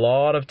saving a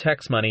lot of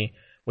tax money,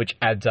 which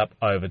adds up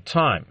over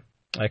time.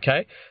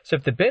 Okay, so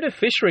if the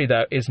beneficiary,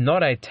 though, is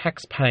not a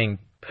tax-paying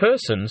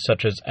person,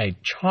 such as a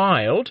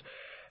child,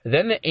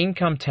 then the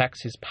income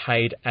tax is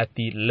paid at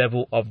the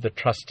level of the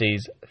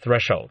trustee's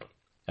threshold.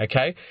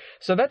 Okay,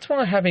 so that's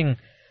why having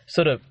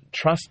sort of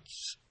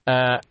trusts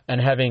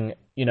and having,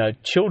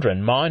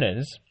 children,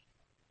 minors,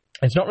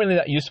 it's not really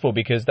that useful,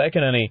 because they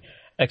can only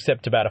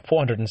accept about a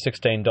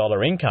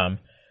 $416 income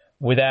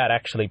without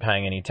actually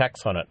paying any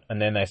tax on it,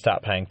 and then they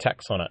start paying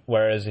tax on it.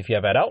 Whereas if you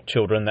have adult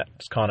children, that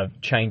kind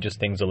of changes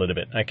things a little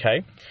bit,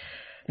 okay?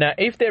 Now,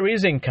 if there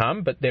is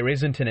income, but there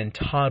isn't an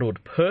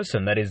entitled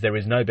person, that is, there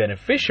is no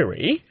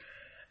beneficiary,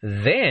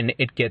 then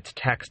it gets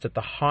taxed at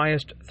the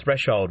highest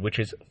threshold, which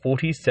is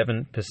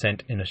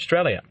 47% in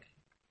Australia.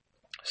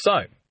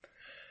 So,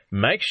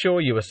 make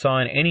sure you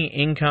assign any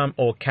income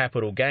or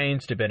capital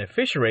gains to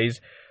beneficiaries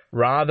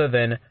rather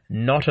than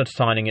not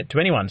assigning it to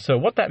anyone. So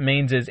what that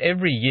means is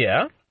every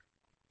year,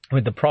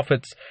 with the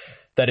profits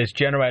that is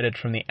generated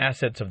from the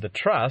assets of the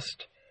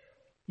trust,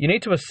 you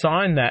need to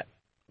assign that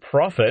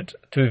profit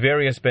to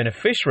various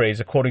beneficiaries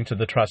according to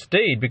the trust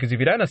deed, because if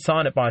you don't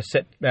assign it by a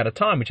set amount of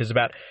time, which is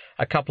about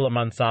a couple of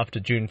months after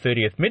June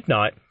 30th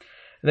midnight,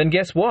 then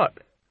guess what?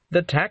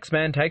 The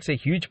taxman takes a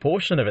huge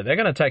portion of it. They're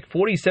going to take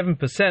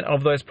 47%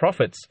 of those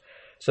profits.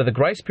 So the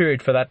grace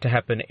period for that to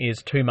happen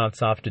is 2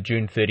 months after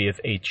June 30th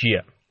each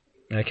year.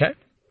 Okay?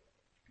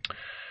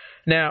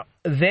 Now,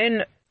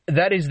 then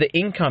that is the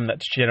income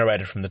that's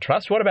generated from the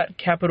trust. What about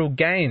capital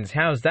gains?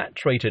 How is that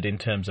treated in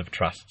terms of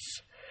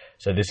trusts?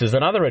 So this is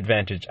another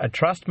advantage. A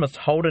trust must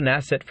hold an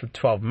asset for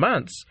 12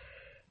 months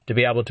to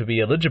be able to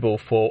be eligible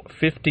for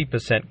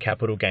 50%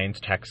 capital gains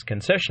tax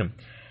concession.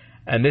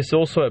 And this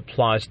also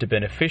applies to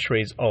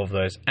beneficiaries of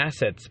those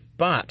assets.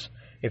 But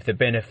if the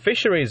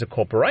beneficiary is a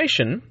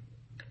corporation,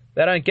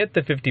 they don't get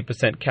the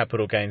 50%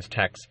 capital gains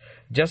tax.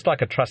 Just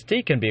like a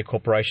trustee can be a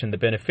corporation, the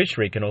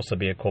beneficiary can also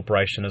be a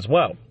corporation as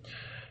well.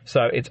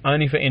 So it's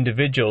only for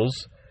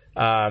individuals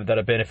that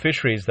are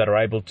beneficiaries that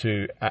are able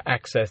to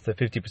access the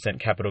 50%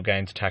 capital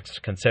gains tax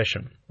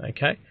concession.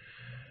 Okay.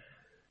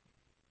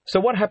 So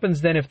what happens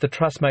then if the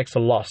trust makes a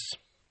loss?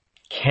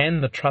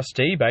 Can the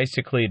trustee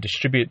basically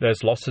distribute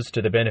those losses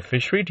to the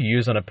beneficiary to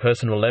use on a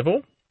personal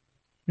level?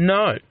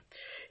 No.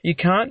 You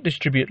can't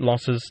distribute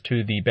losses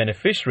to the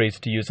beneficiaries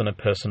to use on a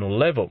personal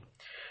level.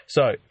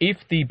 So if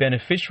the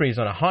beneficiary is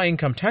on a high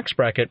income tax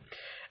bracket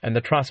and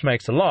the trust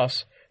makes a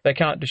loss, they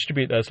can't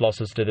distribute those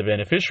losses to the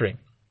beneficiary.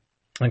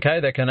 Okay,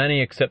 they can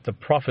only accept the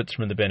profits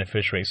from the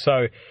beneficiary.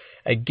 So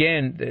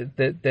again,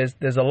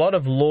 there's a lot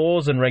of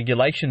laws and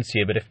regulations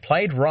here, but if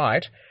played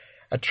right,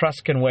 a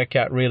trust can work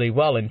out really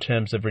well in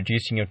terms of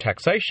reducing your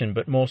taxation,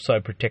 but more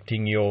so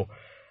protecting your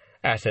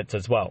assets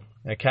as well.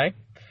 Okay.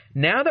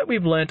 Now that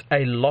we've learnt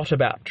a lot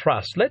about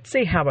trust, let's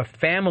see how a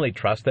family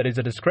trust, that is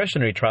a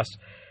discretionary trust,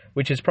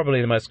 which is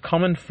probably the most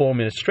common form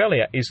in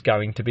Australia, is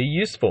going to be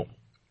useful.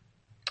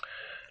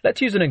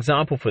 Let's use an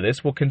example for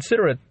this. We'll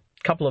consider a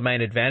couple of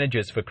main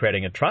advantages for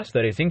creating a trust,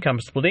 that is income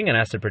splitting and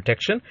asset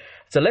protection.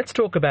 So let's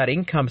talk about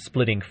income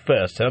splitting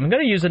first. So I'm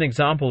going to use an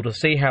example to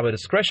see how a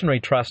discretionary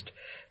trust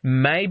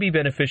may be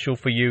beneficial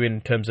for you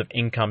in terms of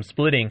income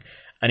splitting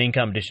and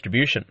income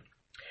distribution.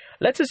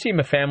 Let's assume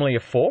a family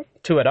of 4,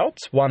 2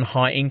 adults, 1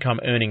 high income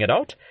earning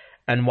adult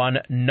and 1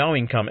 no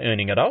income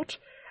earning adult,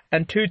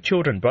 and 2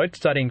 children, both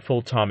studying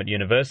full-time at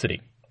university.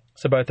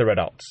 So both are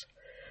adults.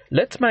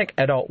 Let's make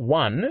adult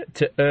 1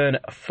 to earn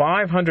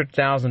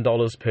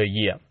 $500,000 per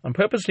year. I'm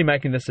purposely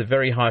making this a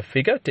very high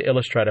figure to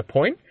illustrate a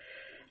point.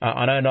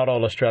 I know not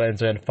all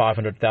Australians earn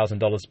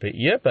 $500,000 per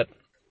year, but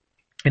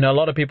a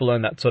lot of people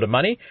earn that sort of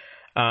money,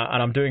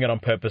 and I'm doing it on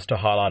purpose to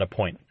highlight a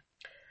point.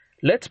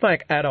 Let's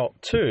make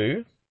adult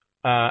 2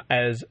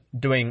 as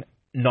doing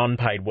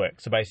non-paid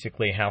work, so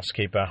basically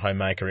housekeeper,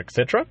 homemaker,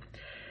 etc.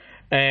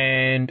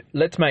 And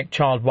let's make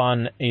child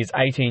 1 is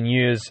 18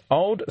 years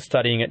old,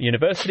 studying at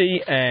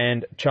university,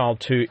 and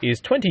child 2 is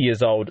 20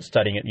 years old,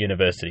 studying at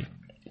university.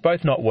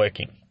 Both not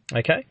working,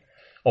 okay,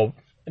 or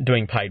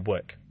doing paid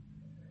work.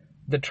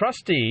 The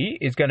trustee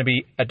is going to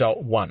be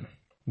adult 1,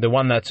 the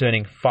one that's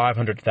earning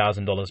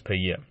 $500,000 per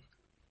year.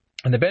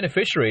 And the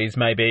beneficiaries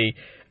may be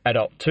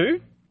adult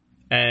 2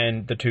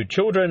 and the 2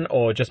 children,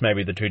 or just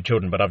maybe the 2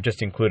 children, but I've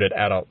just included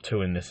adult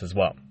 2 in this as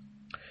well.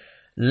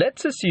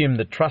 Let's assume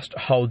the trust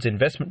holds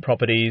investment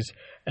properties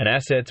and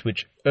assets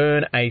which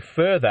earn a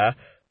further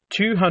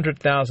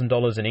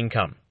 $200,000 in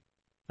income.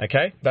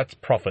 Okay, that's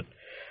profit.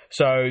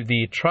 So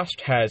the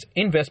trust has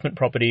investment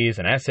properties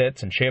and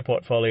assets and share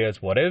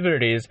portfolios, whatever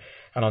it is,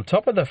 and on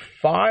top of the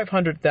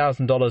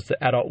 $500,000 that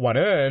adult 1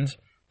 earns,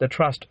 the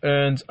trust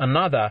earns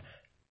another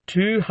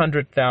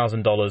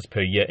 $200,000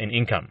 per year in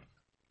income.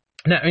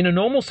 Now, in a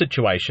normal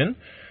situation,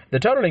 the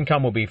total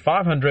income will be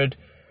 $500,000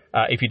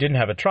 if you didn't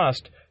have a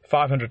trust,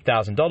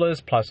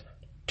 $500,000 plus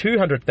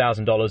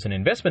 $200,000 in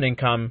investment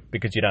income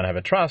because you don't have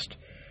a trust.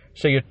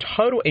 So your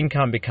total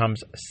income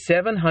becomes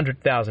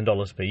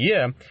 $700,000 per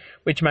year,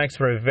 which makes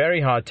for a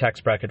very hard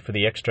tax bracket for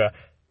the extra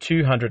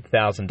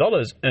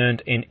 $200,000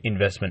 earned in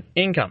investment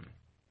income.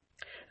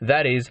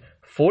 That is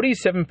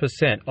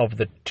 47% of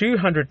the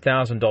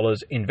 $200,000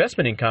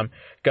 investment income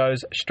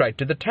goes straight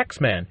to the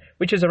taxman,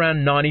 which is around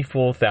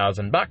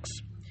 $94,000.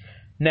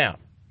 Now,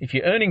 if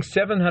you're earning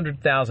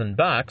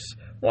 $700,000,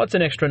 what's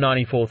an extra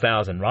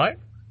 $94,000, right?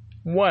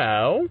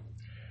 Well,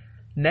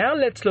 now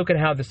let's look at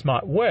how this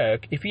might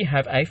work if you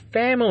have a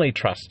family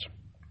trust.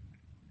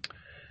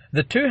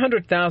 The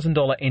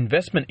 $200,000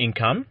 investment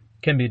income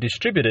can be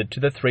distributed to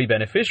the 3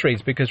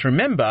 beneficiaries because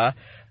remember,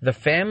 the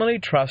family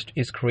trust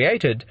is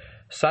created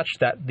such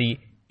that the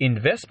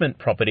investment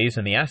properties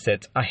and the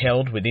assets are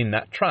held within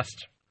that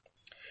trust.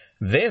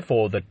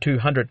 Therefore, the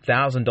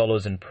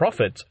 $200,000 in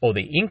profits or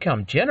the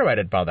income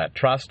generated by that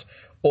trust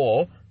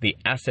or the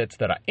assets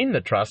that are in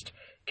the trust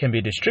can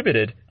be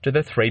distributed to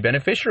the 3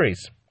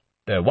 beneficiaries,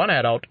 the 1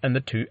 adult and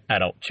the 2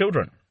 adult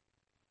children.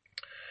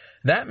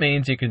 That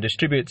means you can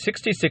distribute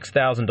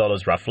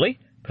 $66,000 roughly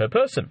per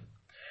person.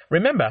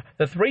 Remember,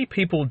 the 3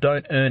 people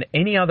don't earn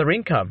any other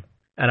income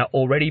and are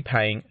already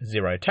paying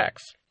 0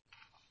 tax.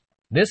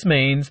 This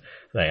means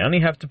they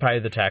only have to pay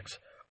the tax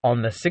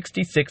on the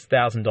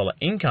 $66,000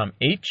 income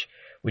each,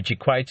 which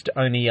equates to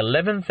only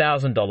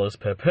 $11,000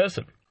 per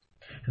person.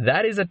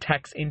 That is a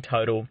tax in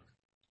total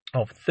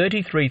of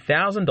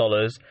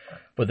 $33,000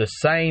 for the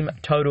same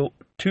total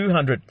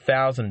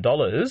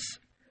 $200,000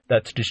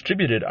 that's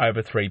distributed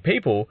over 3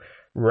 people,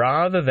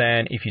 rather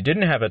than if you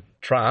didn't have a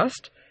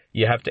trust,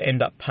 you have to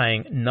end up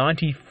paying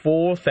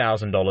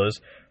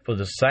 $94,000 for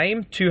the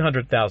same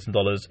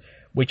 $200,000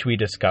 which we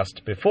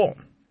discussed before.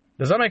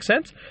 Does that make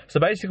sense? So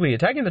basically, you're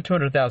taking the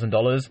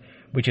 $200,000,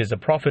 which is a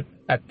profit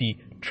at the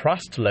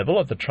trust level,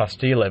 at the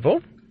trustee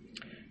level,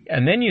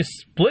 and then you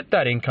split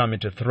that income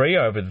into 3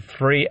 over the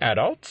 3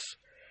 adults,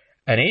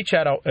 and each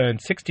adult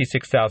earns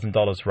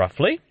 $66,000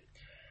 roughly,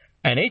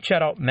 and each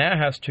adult now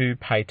has to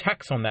pay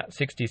tax on that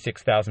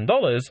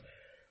 $66,000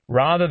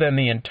 rather than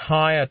the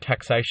entire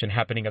taxation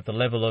happening at the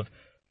level of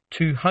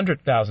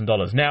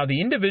 $200,000. Now,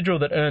 the individual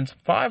that earns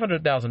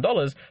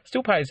 $500,000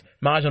 still pays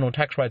marginal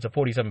tax rates of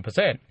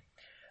 47%,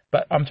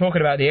 but I'm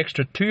talking about the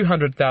extra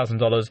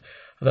 $200,000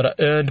 that are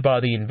earned by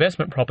the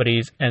investment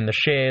properties and the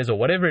shares or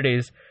whatever it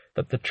is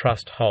that the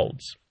trust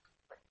holds.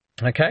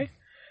 Okay?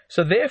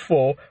 So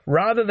therefore,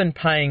 rather than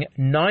paying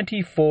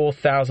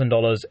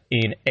 $94,000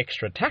 in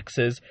extra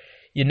taxes,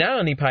 you now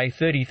only pay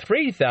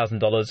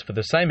 $33,000 for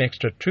the same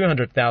extra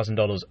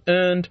 $200,000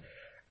 earned,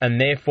 and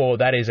therefore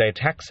that is a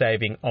tax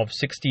saving of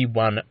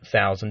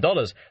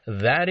 $61,000.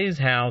 That is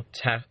how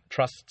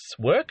trusts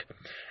work,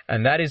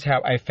 and that is how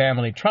a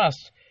family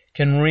trust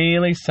can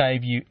really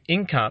save you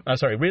in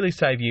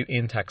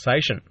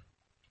taxation.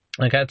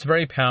 Okay, it's a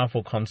very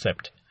powerful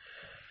concept.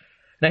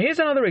 Now here's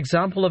another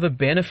example of a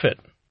benefit.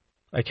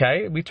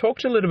 Okay, we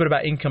talked a little bit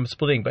about income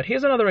splitting, but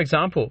here's another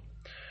example.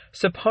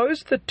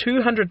 Suppose the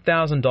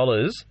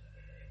 $200,000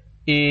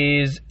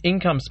 is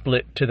income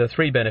split to the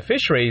 3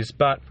 beneficiaries,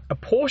 but a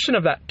portion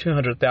of that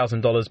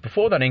 $200,000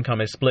 before that income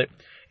is split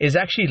is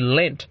actually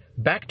lent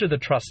back to the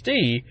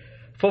trustee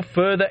for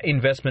further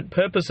investment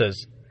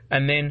purposes,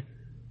 and then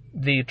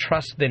the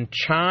trust then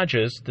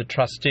charges the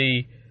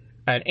trustee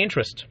an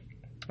interest.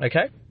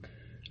 Okay?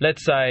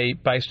 Let's say,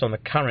 based on the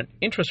current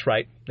interest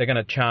rate, they're going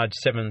to charge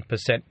 7%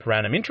 per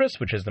annum interest,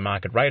 which is the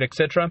market rate,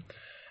 etc.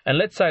 And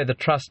let's say the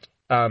trust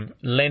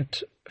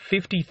lent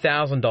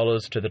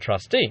 $50,000 to the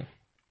trustee.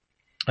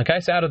 Okay,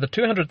 so out of the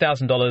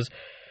 $200,000,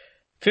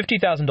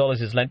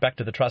 $50,000 is lent back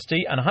to the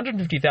trustee, and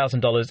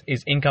 $150,000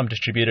 is income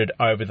distributed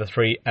over the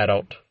 3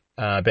 adult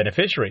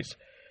beneficiaries.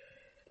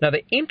 Now,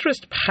 the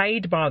interest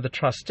paid by the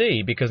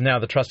trustee, because now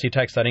the trustee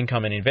takes that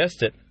income and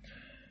invests it,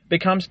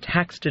 becomes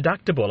tax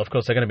deductible. Of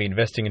course, they're going to be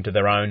investing into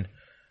their own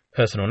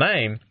personal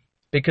name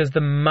because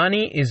the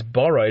money is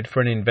borrowed for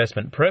an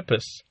investment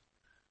purpose.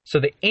 So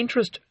the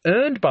interest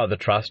earned by the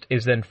trust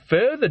is then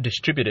further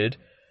distributed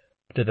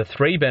to the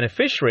 3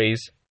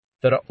 beneficiaries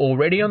that are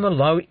already on the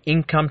low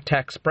income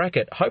tax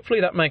bracket.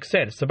 Hopefully that makes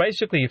sense. So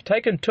basically, you've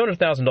taken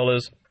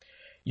 $200,000,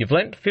 you've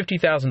lent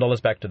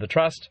 $50,000 back to the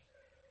trust,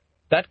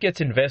 that gets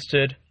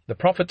invested, the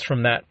profits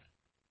from that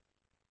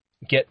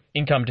get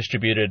income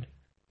distributed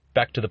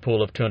back to the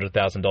pool of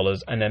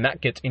 $200,000, and then that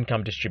gets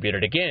income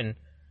distributed again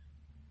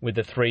with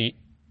the 3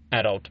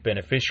 adult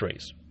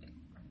beneficiaries.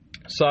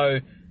 So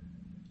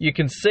you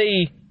can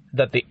see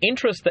that the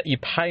interest that you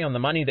pay on the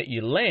money that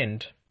you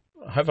lend,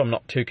 I hope I'm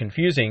not too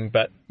confusing,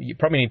 but you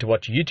probably need to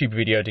watch a YouTube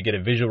video to get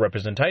a visual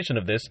representation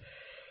of this.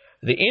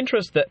 The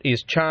interest that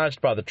is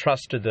charged by the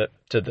trust to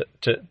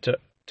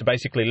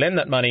basically lend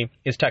that money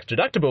is tax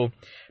deductible,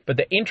 but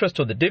the interest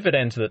or the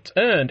dividends that's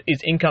earned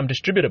is income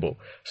distributable.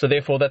 So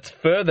therefore, that's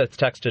further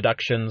tax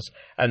deductions,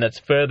 and that's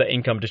further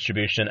income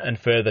distribution and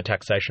further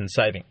taxation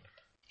saving.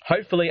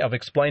 Hopefully, I've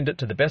explained it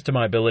to the best of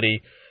my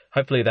ability.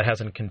 Hopefully, that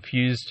hasn't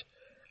confused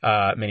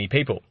many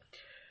people.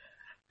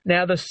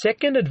 Now, the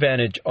second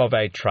advantage of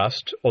a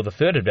trust, or the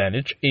third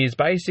advantage, is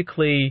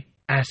basically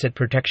asset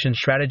protection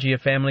strategy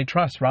of family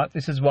trust, right?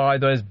 This is why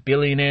those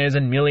billionaires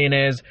and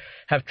millionaires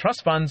have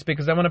trust funds,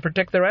 because they want to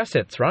protect their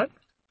assets, right?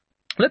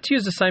 Let's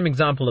use the same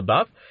example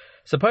above.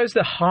 Suppose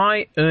the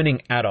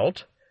high-earning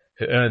adult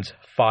who earns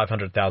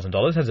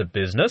 $500,000 has a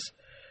business,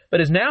 but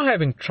is now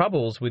having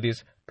troubles with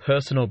his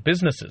personal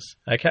businesses,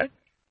 okay?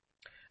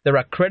 There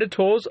are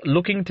creditors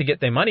looking to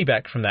get their money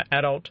back from that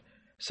adult,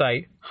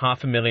 say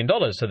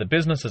 $500,000. So the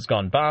business has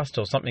gone bust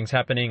or something's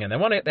happening and they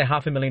want to get their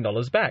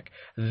 $500,000 back.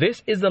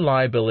 This is the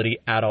liability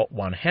adult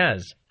 1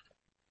 has.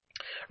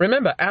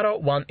 Remember,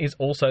 adult 1 is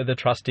also the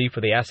trustee for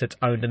the assets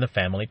owned in the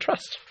family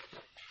trust.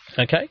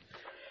 Okay?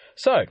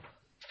 So,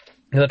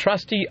 the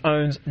trustee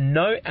owns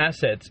no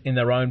assets in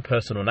their own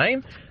personal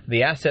name.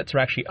 The assets are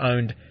actually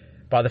owned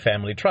by the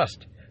family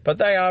trust. But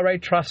they are a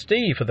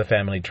trustee for the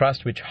family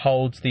trust, which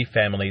holds the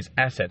family's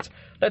assets.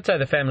 Let's say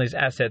the family's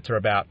assets are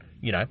about,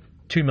 $2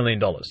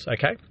 million,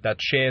 okay?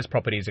 That's shares,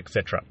 properties,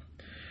 etc.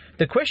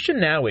 The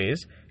question now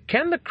is,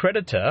 can the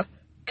creditor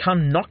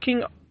come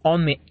knocking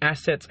on the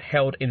assets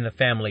held in the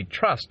family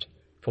trust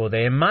for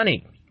their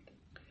money?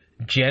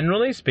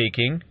 Generally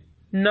speaking,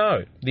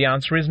 no. The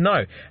answer is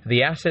no.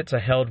 The assets are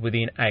held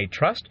within a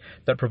trust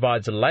that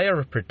provides a layer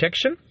of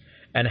protection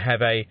and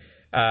have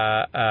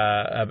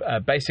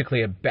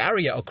basically a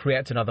barrier, or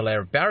creates another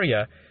layer of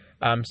barrier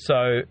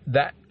So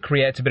that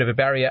creates a bit of a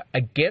barrier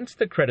against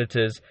the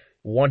creditors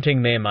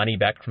wanting their money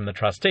back from the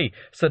trustee.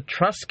 So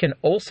trusts can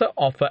also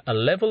offer a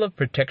level of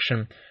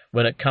protection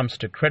when it comes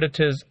to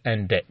creditors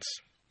and debts.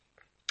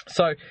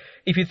 So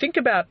if you think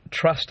about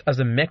trust as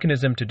a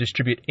mechanism to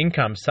distribute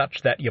income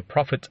such that your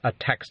profits are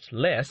taxed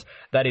less,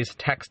 that is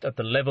taxed at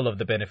the level of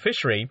the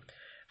beneficiary,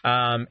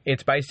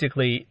 it's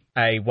basically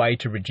a way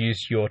to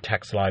reduce your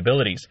tax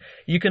liabilities.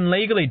 You can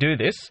legally do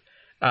this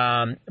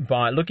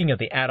by looking at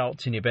the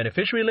adults in your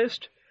beneficiary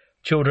list.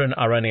 Children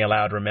are only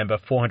allowed, remember,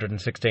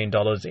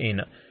 $416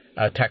 in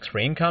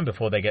tax-free income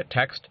before they get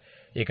taxed.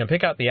 You can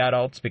pick out the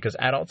adults because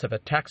adults have a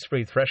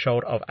tax-free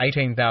threshold of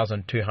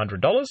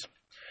 $18,200.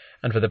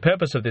 And for the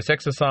purpose of this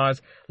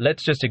exercise,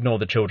 let's just ignore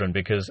the children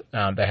because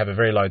they have a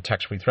very low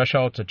tax-free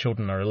threshold, so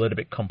children are a little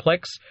bit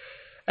complex.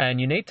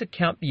 And you need to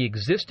count the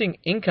existing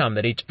income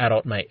that each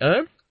adult may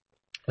earn.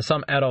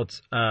 Some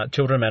adults,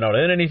 children may not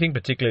earn anything,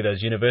 particularly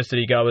those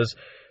university goers,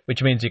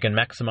 which means you can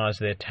maximize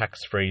their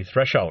tax-free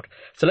threshold.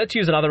 So let's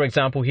use another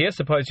example here.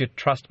 Suppose your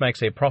trust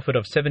makes a profit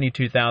of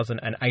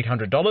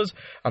 $72,800.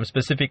 I'm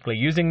specifically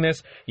using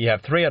this. You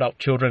have 3 adult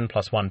children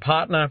plus 1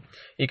 partner.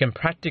 You can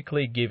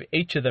practically give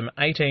each of them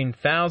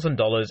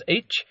 $18,000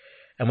 each.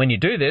 And when you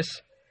do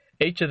this,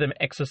 each of them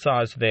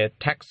exercise their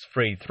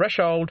tax-free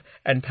threshold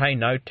and pay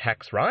no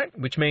tax, right?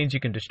 Which means you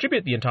can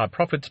distribute the entire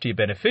profits to your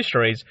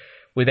beneficiaries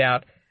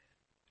without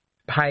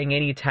paying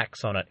any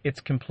tax on it.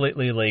 It's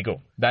completely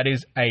legal. That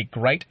is a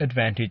great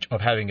advantage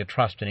of having a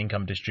trust and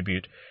income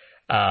distribute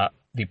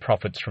the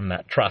profits from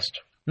that trust.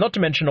 Not to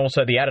mention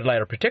also the added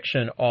layer of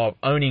protection of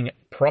owning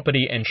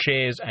property and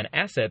shares and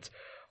assets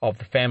of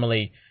the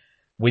family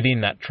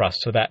within that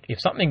trust, so that if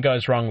something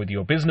goes wrong with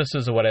your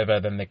businesses or whatever,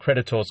 then the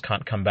creditors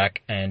can't come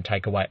back and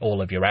take away all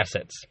of your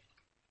assets.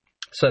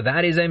 So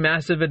that is a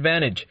massive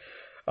advantage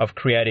of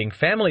creating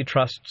family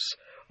trusts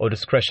or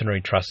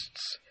discretionary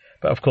trusts.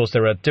 But of course,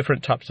 there are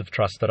different types of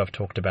trusts that I've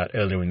talked about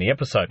earlier in the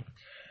episode.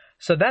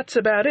 So that's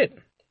about it.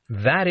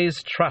 That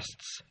is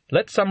trusts.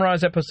 Let's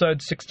summarize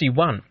episode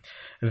 61.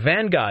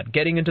 Vanguard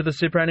getting into the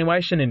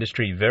superannuation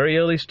industry. Very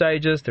early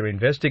stages. They're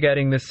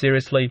investigating this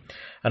seriously.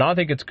 And I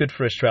think it's good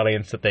for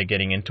Australians that they're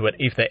getting into it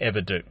if they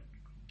ever do.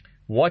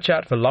 Watch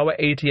out for lower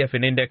ETF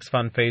and index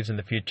fund fees in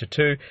the future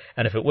too.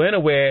 And if it weren't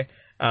aware,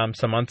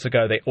 some months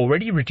ago, they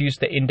already reduced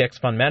the index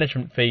fund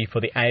management fee for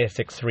the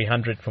ASX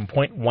 300 from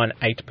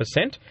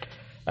 0.18%.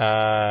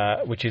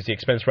 Which is the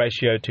expense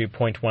ratio, to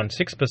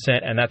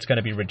 0.16%, and that's going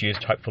to be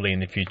reduced hopefully in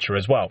the future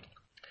as well.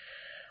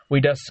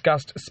 We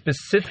discussed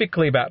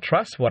specifically about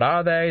trusts. What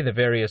are they? The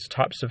various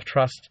types of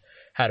trust,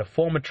 how to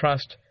form a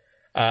trust,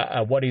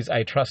 what is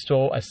a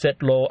trustor, a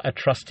settlor, a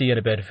trustee, and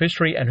a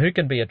beneficiary, and who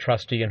can be a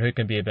trustee and who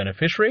can be a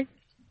beneficiary.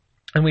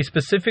 And we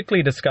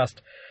specifically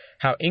discussed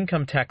how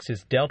income tax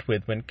is dealt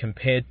with when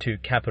compared to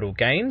capital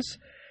gains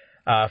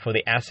for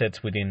the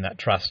assets within that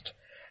trust.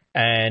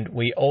 And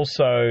we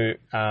also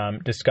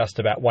discussed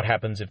about what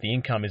happens if the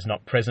income is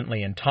not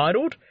presently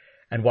entitled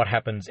and what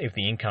happens if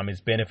the income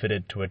is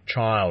benefited to a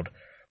child,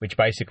 which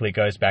basically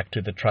goes back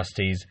to the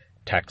trustee's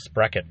tax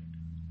bracket.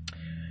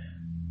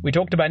 We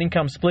talked about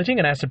income splitting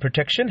and asset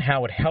protection,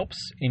 how it helps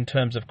in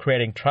terms of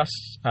creating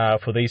trusts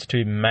for these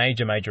two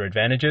major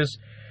advantages.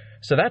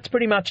 So that's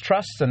pretty much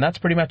trusts, and that's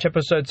pretty much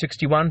episode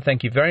 61.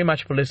 Thank you very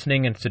much for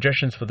listening and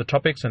suggestions for the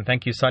topics, and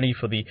thank you, Sunny,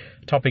 for the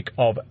topic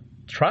of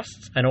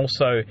trusts, and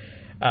also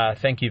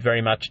thank you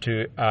very much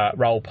to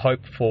Raoul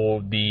Pope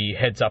for the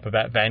heads up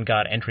about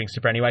Vanguard entering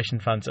superannuation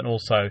funds and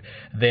also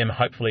them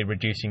hopefully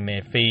reducing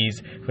their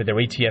fees for their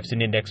ETFs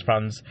and index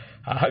funds,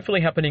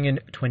 hopefully happening in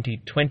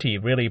 2020.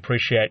 Really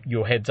appreciate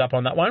your heads up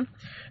on that one.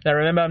 Now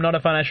remember, I'm not a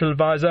financial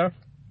advisor.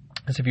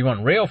 So if you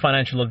want real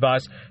financial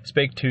advice,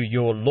 speak to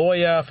your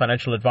lawyer,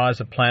 financial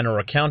advisor, planner or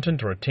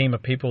accountant, or a team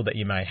of people that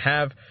you may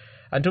have.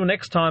 Until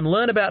next time,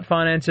 learn about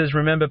finances.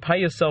 Remember, pay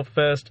yourself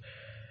first.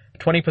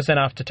 20%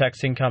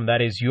 after-tax income,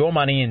 that is your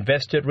money.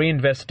 Invest it,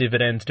 reinvest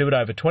dividends, do it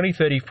over 20,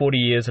 30, 40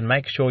 years and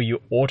make sure you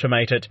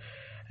automate it.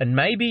 And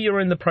maybe you're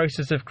in the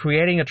process of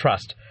creating a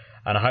trust.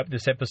 And I hope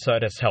this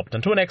episode has helped.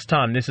 Until next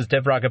time, this is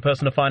Dev Raga,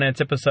 Personal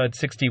Finance, episode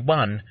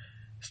 61.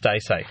 Stay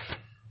safe.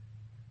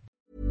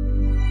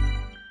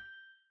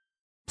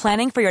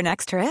 Planning for your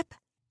next trip?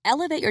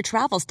 Elevate your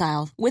travel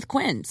style with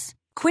Quince.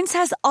 Quince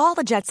has all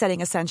the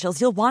jet-setting essentials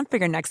you'll want for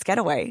your next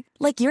getaway,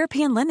 like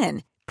European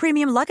linen,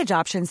 premium luggage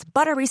options,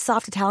 buttery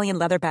soft Italian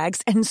leather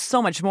bags, and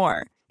so much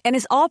more. And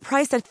is all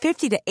priced at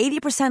 50 to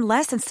 80%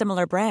 less than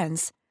similar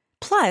brands.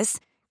 Plus,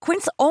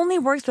 Quince only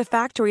works with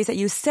factories that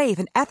use safe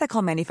and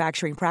ethical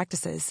manufacturing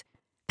practices.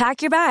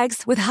 Pack your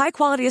bags with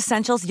high-quality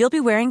essentials you'll be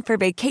wearing for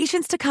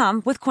vacations to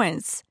come with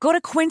Quince. Go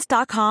to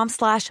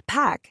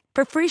quince.com/pack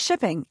for free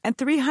shipping and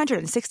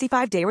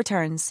 365-day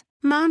returns.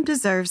 Mom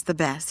deserves the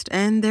best,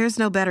 and there's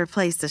no better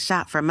place to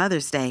shop for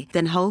Mother's Day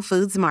than Whole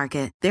Foods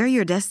Market. They're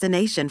your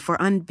destination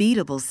for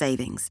unbeatable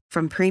savings,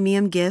 from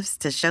premium gifts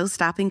to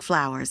show-stopping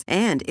flowers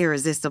and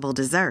irresistible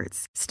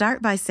desserts.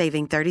 Start by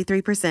saving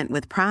 33%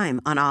 with Prime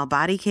on all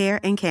body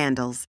care and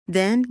candles.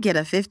 Then get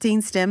a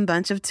 15-stem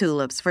bunch of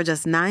tulips for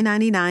just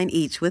 $9.99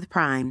 each with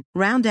Prime.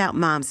 Round out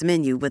Mom's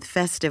menu with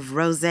festive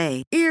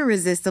rosé,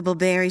 irresistible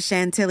berry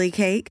chantilly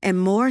cake,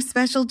 and more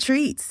special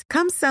treats.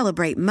 Come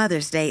celebrate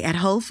Mother's Day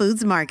at Whole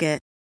Foods Market.